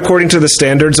 Not according to the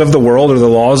standards of the world or the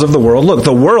laws of the world. Look,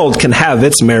 the world can have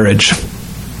its marriage.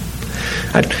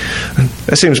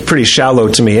 That seems pretty shallow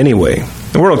to me anyway.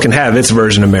 The world can have its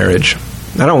version of marriage.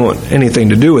 I don't want anything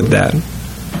to do with that.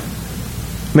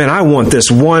 Man, I want this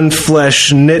one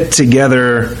flesh knit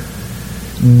together,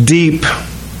 deep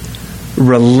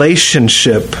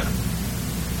relationship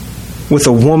with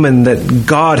a woman that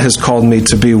God has called me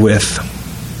to be with.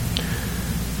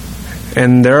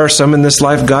 And there are some in this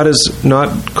life God has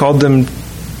not called them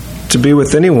to be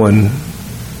with anyone,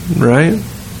 right?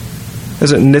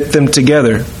 Hasn't knit them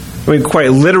together. I mean,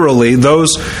 quite literally,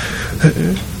 those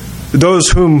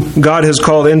whom God has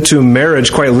called into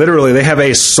marriage, quite literally, they have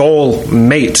a soul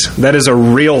mate. That is a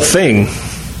real thing.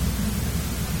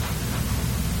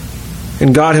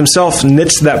 And God himself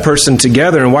knits that person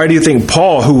together. And why do you think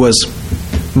Paul, who was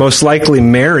most likely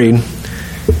married,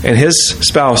 and his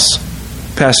spouse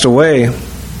passed away,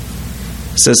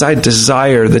 says, I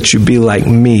desire that you be like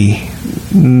me,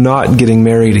 not getting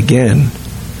married again.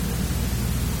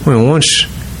 I mean, once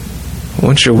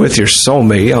you're with your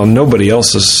soulmate, nobody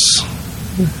else is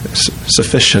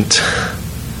sufficient.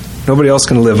 Nobody else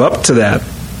can live up to that.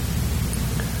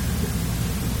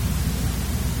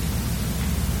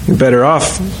 You're better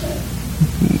off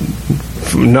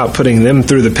not putting them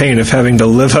through the pain of having to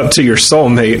live up to your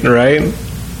soulmate, right?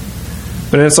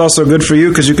 But it's also good for you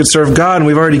because you could serve God, and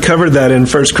we've already covered that in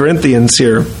 1 Corinthians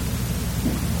here.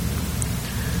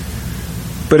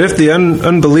 But if the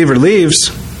unbeliever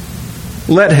leaves,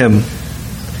 let him.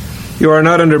 You are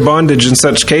not under bondage in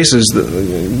such cases.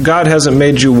 God hasn't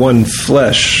made you one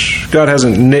flesh. God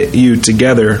hasn't knit you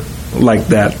together like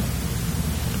that.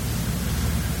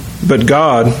 But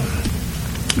God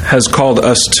has called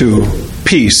us to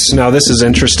peace. Now this is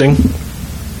interesting.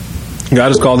 God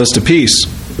has called us to peace.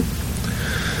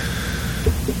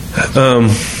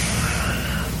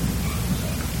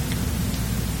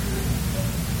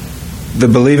 The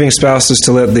believing spouse is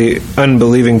to let the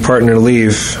unbelieving partner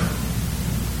leave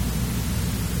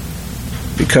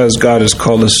because God has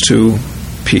called us to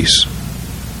peace.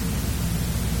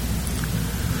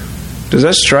 Does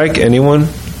that strike anyone?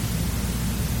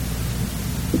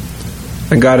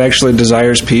 That God actually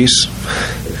desires peace?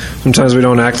 Sometimes we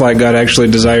don't act like God actually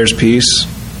desires peace,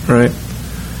 right?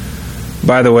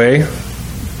 By the way,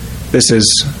 this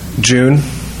is June.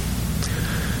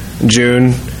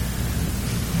 June,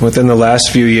 within the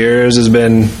last few years, has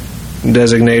been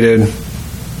designated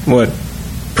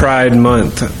Pride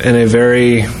Month in a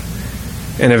very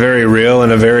real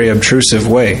and a very obtrusive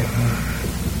way.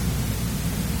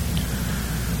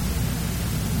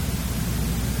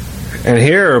 And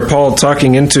here, Paul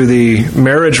talking into the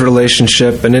marriage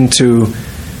relationship and into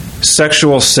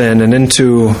sexual sin and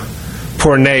into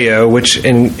porneia, which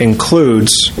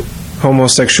includes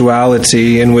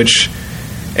homosexuality, and which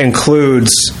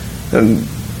includes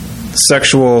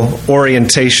sexual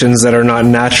orientations that are not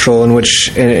natural, and which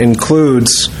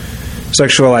includes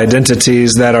sexual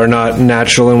identities that are not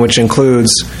natural, and which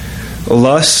includes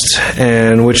lust,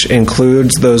 and which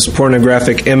includes those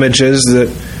pornographic images that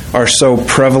are so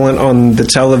prevalent on the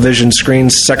television screen,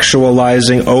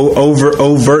 sexualizing,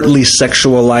 overtly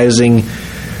sexualizing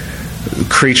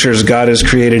creatures God has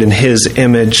created in His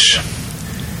image,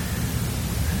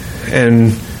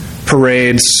 and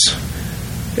parades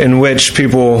in which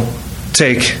people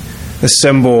take the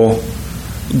symbol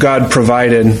God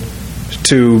provided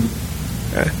to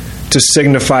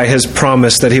signify His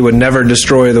promise that He would never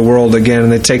destroy the world again,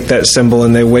 and they take that symbol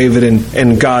and they wave it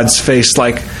in God's face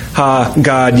like, "Ha,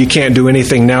 God, you can't do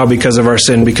anything now because of our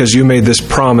sin, because you made this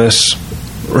promise,"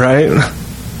 right?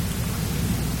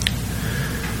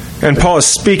 And Paul is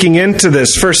speaking into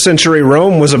this. First century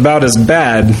Rome was about as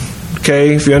bad.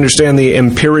 Okay, if you understand the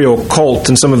imperial cult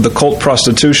and some of the cult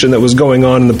prostitution that was going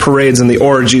on, and the parades and the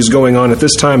orgies going on at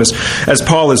this time, as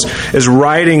Paul is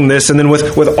writing this, and then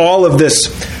with all of this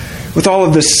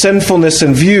sinfulness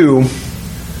in view,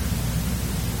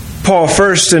 Paul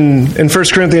first in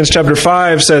 1 Corinthians chapter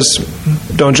 5 says,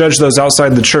 "Don't judge those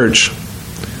outside the church."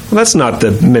 Well, that's not the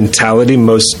mentality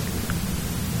most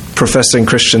professing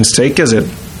Christians take, is it?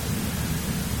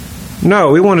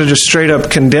 No, we want to just straight up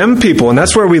condemn people, and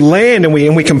that's where we land, and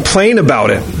we complain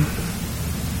about it.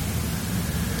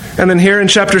 And then here in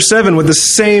chapter 7, with the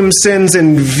same sins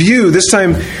in view, this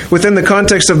time within the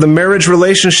context of the marriage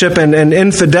relationship and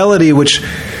infidelity, which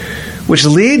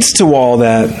leads to all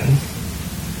that,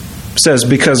 says,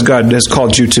 "Because God has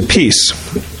called you to peace."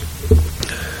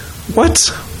 What?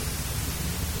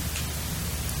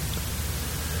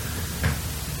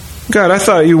 God, I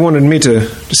thought you wanted me to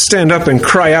stand up and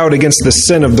cry out against the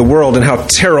sin of the world and how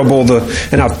terrible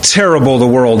the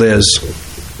world is.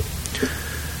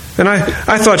 And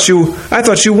I thought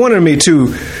you wanted me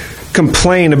to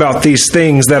complain about these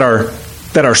things that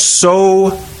are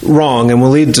so wrong and will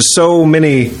lead to so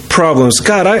many problems.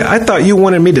 God, I thought you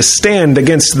wanted me to stand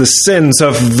against the sins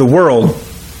of the world.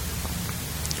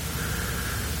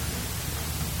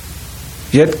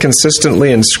 Yet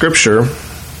consistently in Scripture,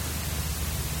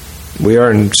 we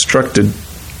are instructed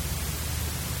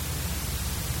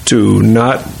to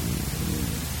not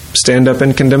stand up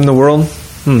and condemn the world.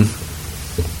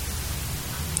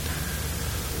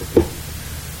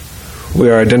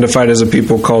 We are identified as a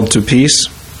people called to peace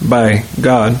by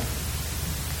God.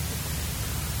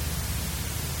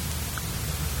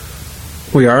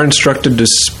 We are instructed to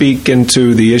speak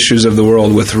into the issues of the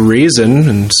world with reason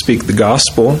and speak the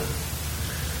gospel.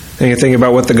 And you think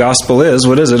about what the gospel is.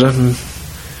 What is it?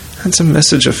 It's a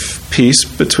message of peace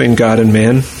between God and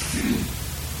man.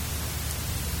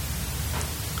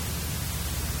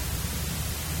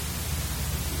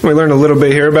 We learn a little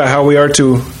bit here about how we are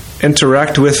to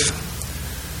interact with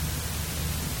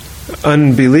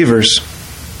unbelievers.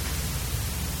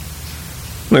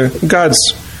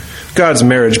 God's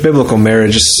marriage, biblical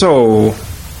marriage, is so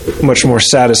much more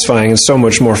satisfying and so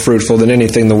much more fruitful than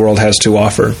anything the world has to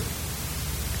offer.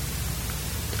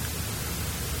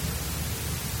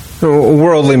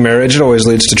 Worldly marriage, it always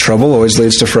leads to trouble, always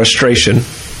leads to frustration.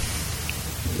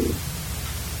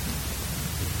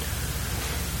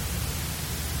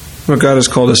 But God has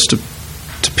called us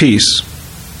to peace.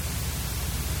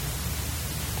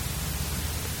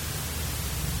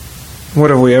 What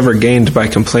have we ever gained by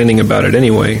complaining about it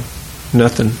anyway?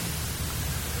 Nothing.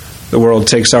 The world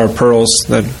takes our pearls,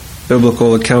 that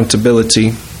biblical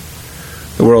accountability.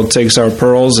 The world takes our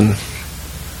pearls and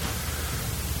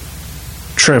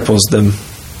tramples them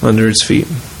under its feet.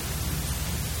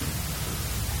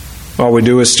 All we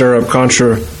do is stir up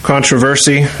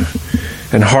controversy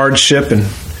and hardship and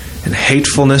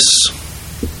hatefulness.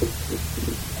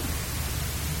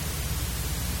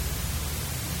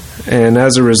 and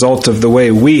as a result of the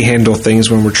way we handle things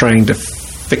when we're trying to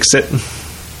fix it.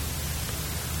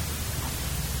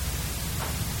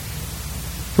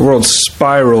 The world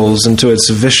spirals into its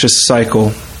vicious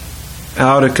cycle,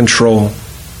 out of control,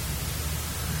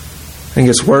 and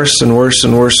gets worse and worse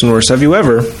and worse and worse. Have you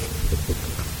ever,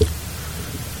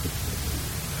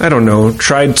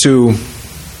 tried to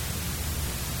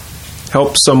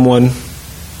help someone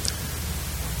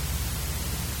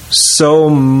so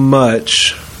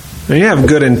much? And you have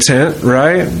good intent,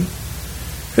 right?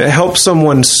 Help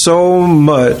someone so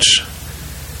much,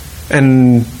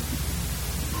 and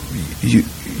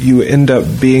you end up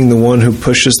being the one who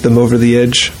pushes them over the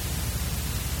edge.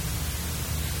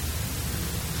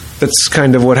 That's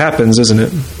kind of what happens, isn't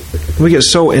it? We get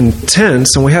so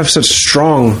intense and we have such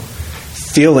strong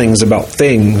feelings about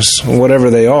things, whatever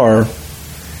they are.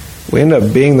 We end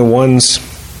up being the ones,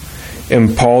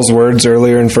 in Paul's words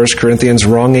earlier in 1 Corinthians,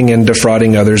 wronging and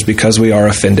defrauding others because we are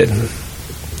offended.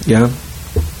 Yeah?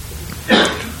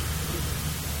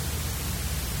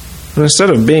 And instead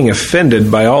of being offended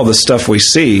by all the stuff we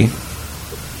see,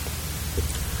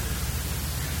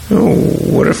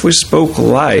 what if we spoke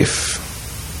life?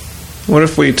 What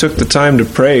if we took the time to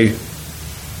pray?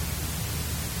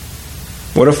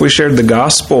 What if we shared the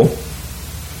gospel?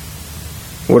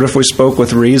 What if we spoke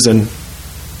with reason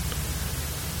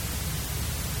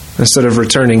instead of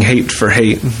returning hate for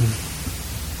hate?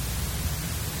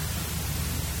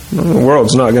 Well, the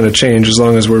world's not going to change as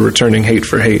long as we're returning hate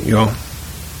for hate, y'all.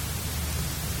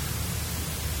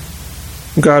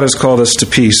 God has called us to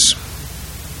peace.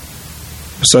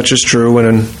 Such is true when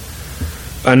an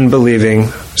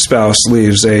unbelieving spouse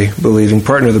leaves a believing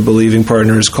partner. The believing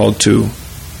partner is called to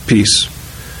peace.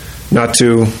 Not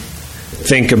to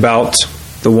think about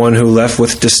the one who left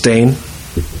with disdain.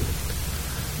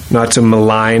 Not to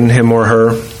malign him or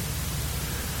her.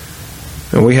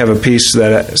 And we have a peace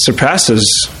that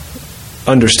surpasses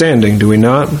understanding, do we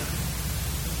not?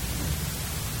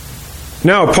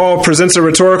 Now, Paul presents a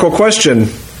rhetorical question.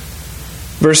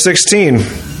 Verse 16.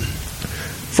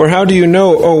 For how do you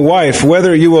know, O wife,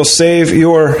 whether you will save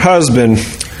your husband?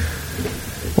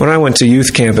 When I went to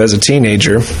youth camp as a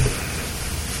teenager,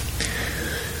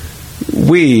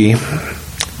 we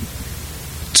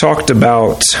talked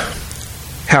about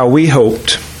how we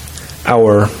hoped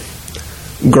our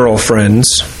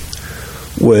girlfriends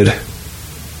would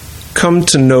come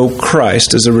to know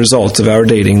Christ as a result of our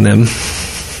dating them.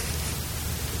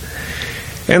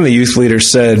 And the youth leader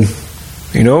said,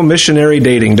 missionary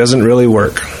dating doesn't really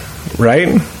work,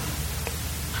 right?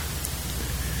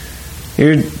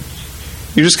 You're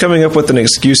just coming up with an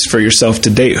excuse for yourself to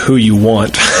date who you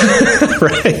want,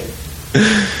 right?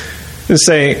 And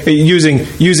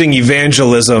using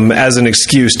evangelism as an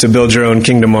excuse to build your own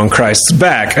kingdom on Christ's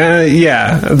back.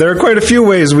 Yeah, there are quite a few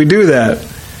ways we do that.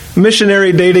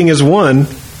 Missionary dating is one.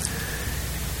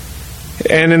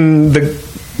 And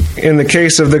in the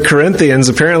case of the Corinthians,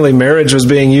 apparently marriage was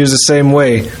being used the same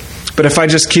way. But if I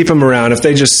just keep them around, if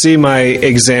they just see my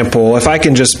example, if I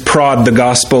can just prod the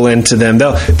gospel into them,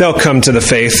 they'll come to the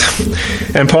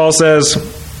faith. And Paul says,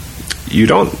 you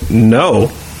don't know.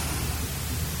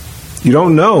 You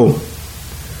don't know.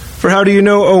 For how do you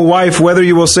know, O wife, whether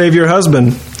you will save your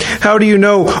husband? How do you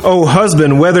know, O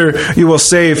husband, whether you will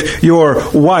save your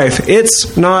wife?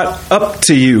 It's not up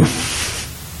to you.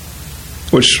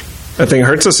 Which I think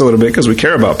hurts us a little bit because we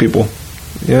care about people.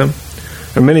 Yeah.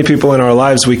 There are many people in our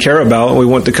lives we care about and we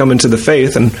want to come into the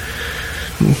faith, and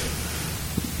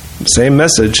same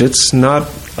message. It's not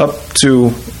up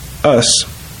to us.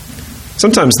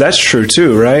 Sometimes that's true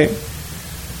too, right?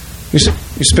 You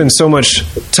spend so much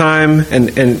time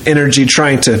and energy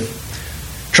trying to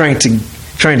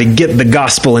get the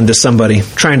gospel into somebody,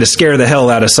 trying to scare the hell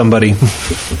out of somebody.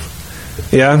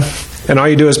 Yeah? And all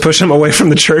you do is push them away from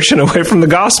the church and away from the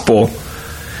gospel.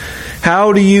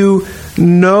 How do you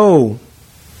know,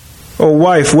 O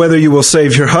wife, whether you will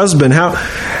save your husband?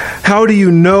 How do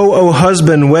you know, O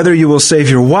husband, whether you will save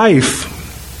your wife?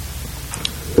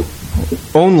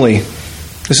 Only.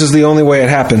 This is the only way it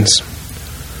happens.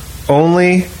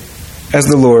 Only as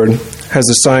the Lord has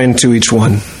assigned to each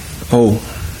one. Oh,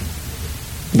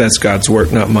 that's God's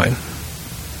work, not mine.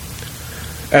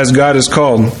 As God has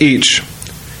called each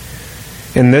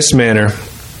in this manner,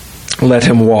 let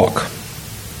him walk.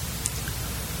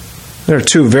 There are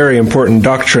two very important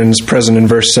doctrines present in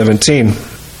verse 17.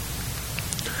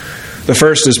 The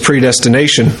first is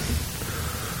predestination.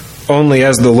 Only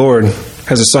as the Lord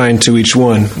has assigned to each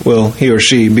one will he or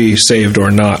she be saved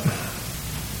or not.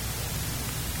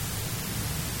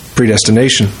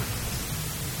 Predestination.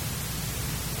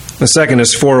 The second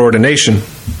is foreordination.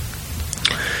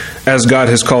 as God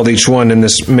has called each one in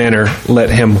this manner, let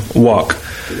him walk.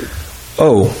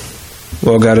 Oh,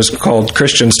 well, God has called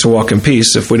Christians to walk in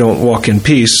peace. If we don't walk in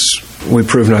peace, we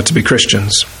prove not to be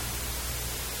Christians.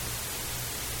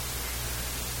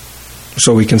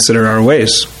 So we consider our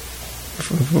ways.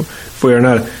 If we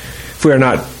are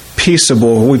not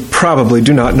peaceable, we probably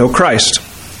do not know Christ.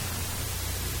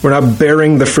 We're not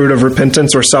bearing the fruit of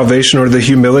repentance or salvation or the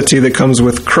humility that comes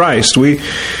with Christ. We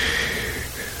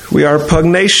are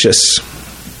pugnacious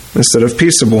instead of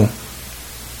peaceable,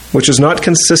 which is not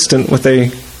consistent with a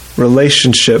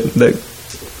relationship that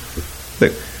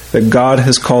God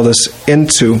has called us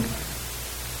into.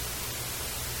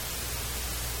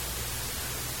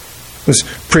 This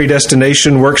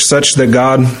predestination works such that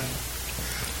God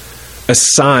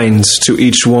assigns to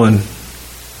each one.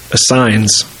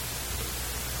 Assigns.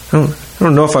 I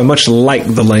don't know if I much like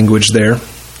the language there.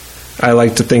 I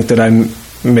like to think that I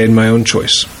made my own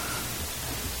choice.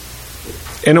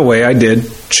 In a way, I did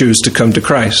choose to come to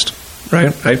Christ,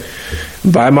 right?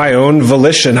 By my own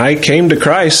volition, I came to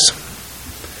Christ.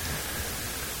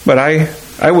 But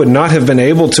I would not have been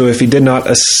able to if He did not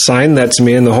assign that to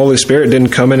me and the Holy Spirit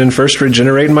didn't come in and first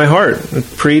regenerate my heart.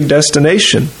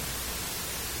 Predestination.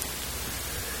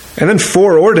 And then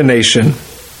foreordination.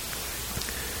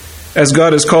 As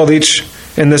God has called each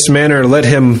in this manner, let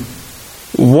him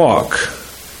walk.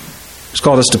 He's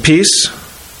called us to peace,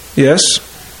 yes.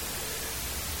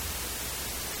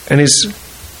 And He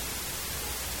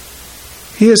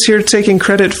is here taking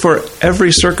credit for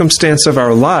every circumstance of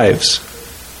our lives.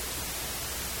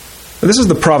 This is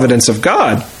the providence of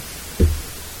God.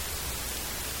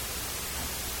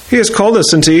 He has called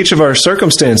us into each of our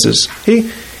circumstances. He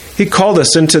called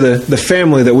us into the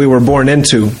family that we were born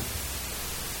into.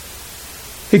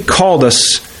 He called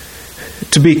us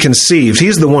to be conceived.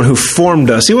 He's the one who formed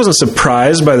us. He wasn't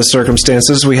surprised by the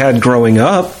circumstances we had growing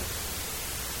up.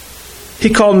 He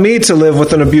called me to live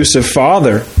with an abusive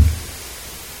father.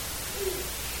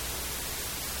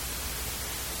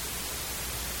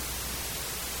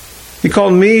 He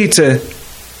called me to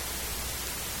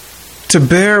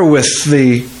bear with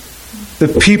the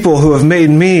people who have made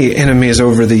me enemies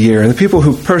over the year and the people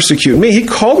who persecute me. He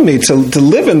called me to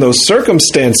live in those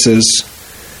circumstances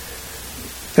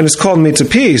and has called me to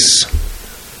peace.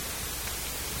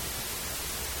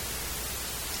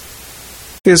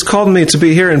 He has called me to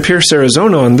be here in Pierce,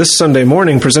 Arizona on this Sunday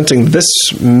morning presenting this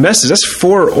message. That's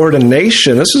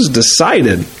foreordination. This is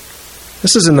decided.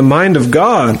 This is in the mind of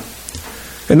God.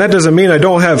 And that doesn't mean I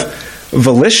don't have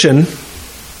volition.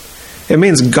 It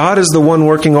means God is the one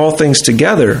working all things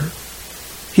together.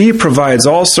 He provides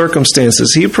all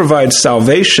circumstances. He provides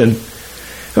salvation.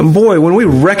 And boy, when we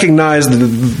recognize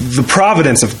the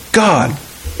providence of God,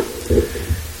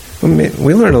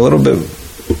 we learn a little bit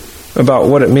about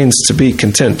what it means to be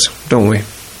content, don't we?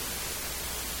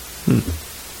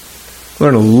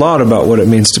 Learn a lot about what it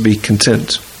means to be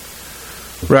content.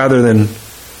 Rather than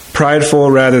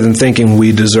prideful, rather than thinking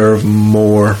we deserve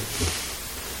more.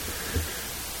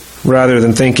 Rather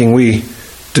than thinking we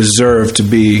deserve to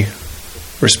be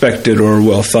respected or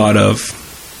well thought of.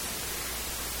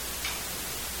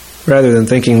 Rather than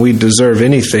thinking we deserve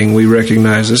anything, we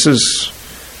recognize this is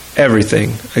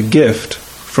everything, a gift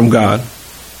from God.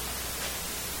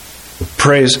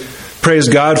 Praise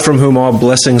God from whom all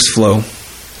blessings flow.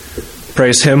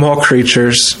 Praise Him, all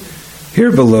creatures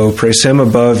here below. Praise Him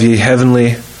above, ye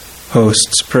heavenly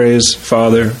hosts. Praise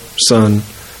Father, Son,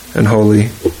 and Holy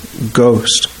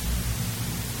Ghost.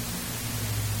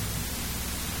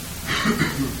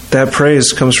 That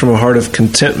praise comes from a heart of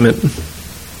contentment.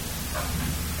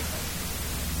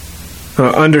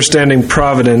 Understanding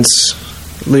providence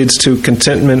leads to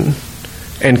contentment,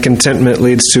 and contentment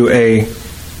leads to a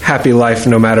happy life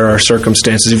no matter our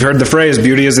circumstances. You've heard the phrase,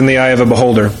 beauty is in the eye of a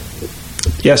beholder.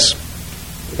 Yes.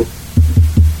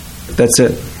 That's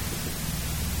it.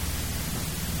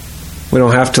 We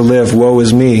don't have to live, woe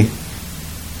is me.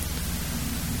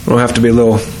 We don't have to be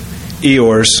little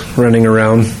Eeyores running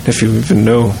around, if you even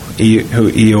know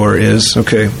who Eeyore is.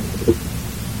 Okay.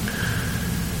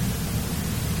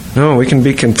 No, we can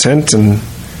be content, and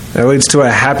that leads to a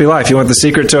happy life. You want the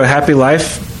secret to a happy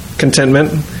life?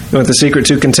 Contentment. You want the secret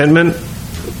to contentment?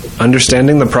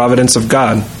 Understanding the providence of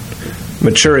God.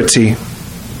 Maturity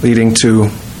leading to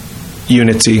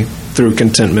unity through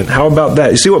contentment. How about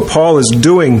that? You see what Paul is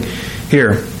doing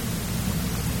here?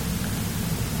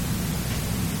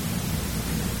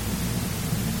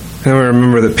 And we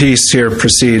remember that peace here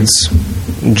precedes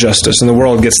justice, and the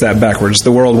world gets that backwards.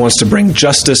 The world wants to bring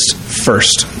justice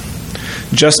first.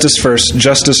 Justice first,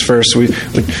 justice first. We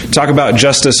talk about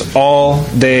justice all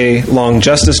day long.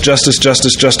 Justice, justice,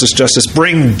 justice, justice, justice.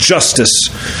 Bring justice.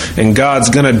 And God's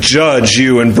going to judge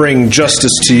you and bring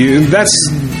justice to you. That's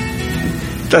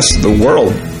the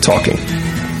world talking.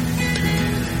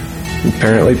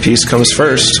 Apparently, peace comes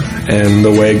first. And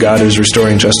the way God is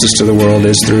restoring justice to the world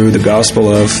is through the gospel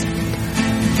of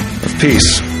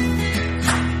peace.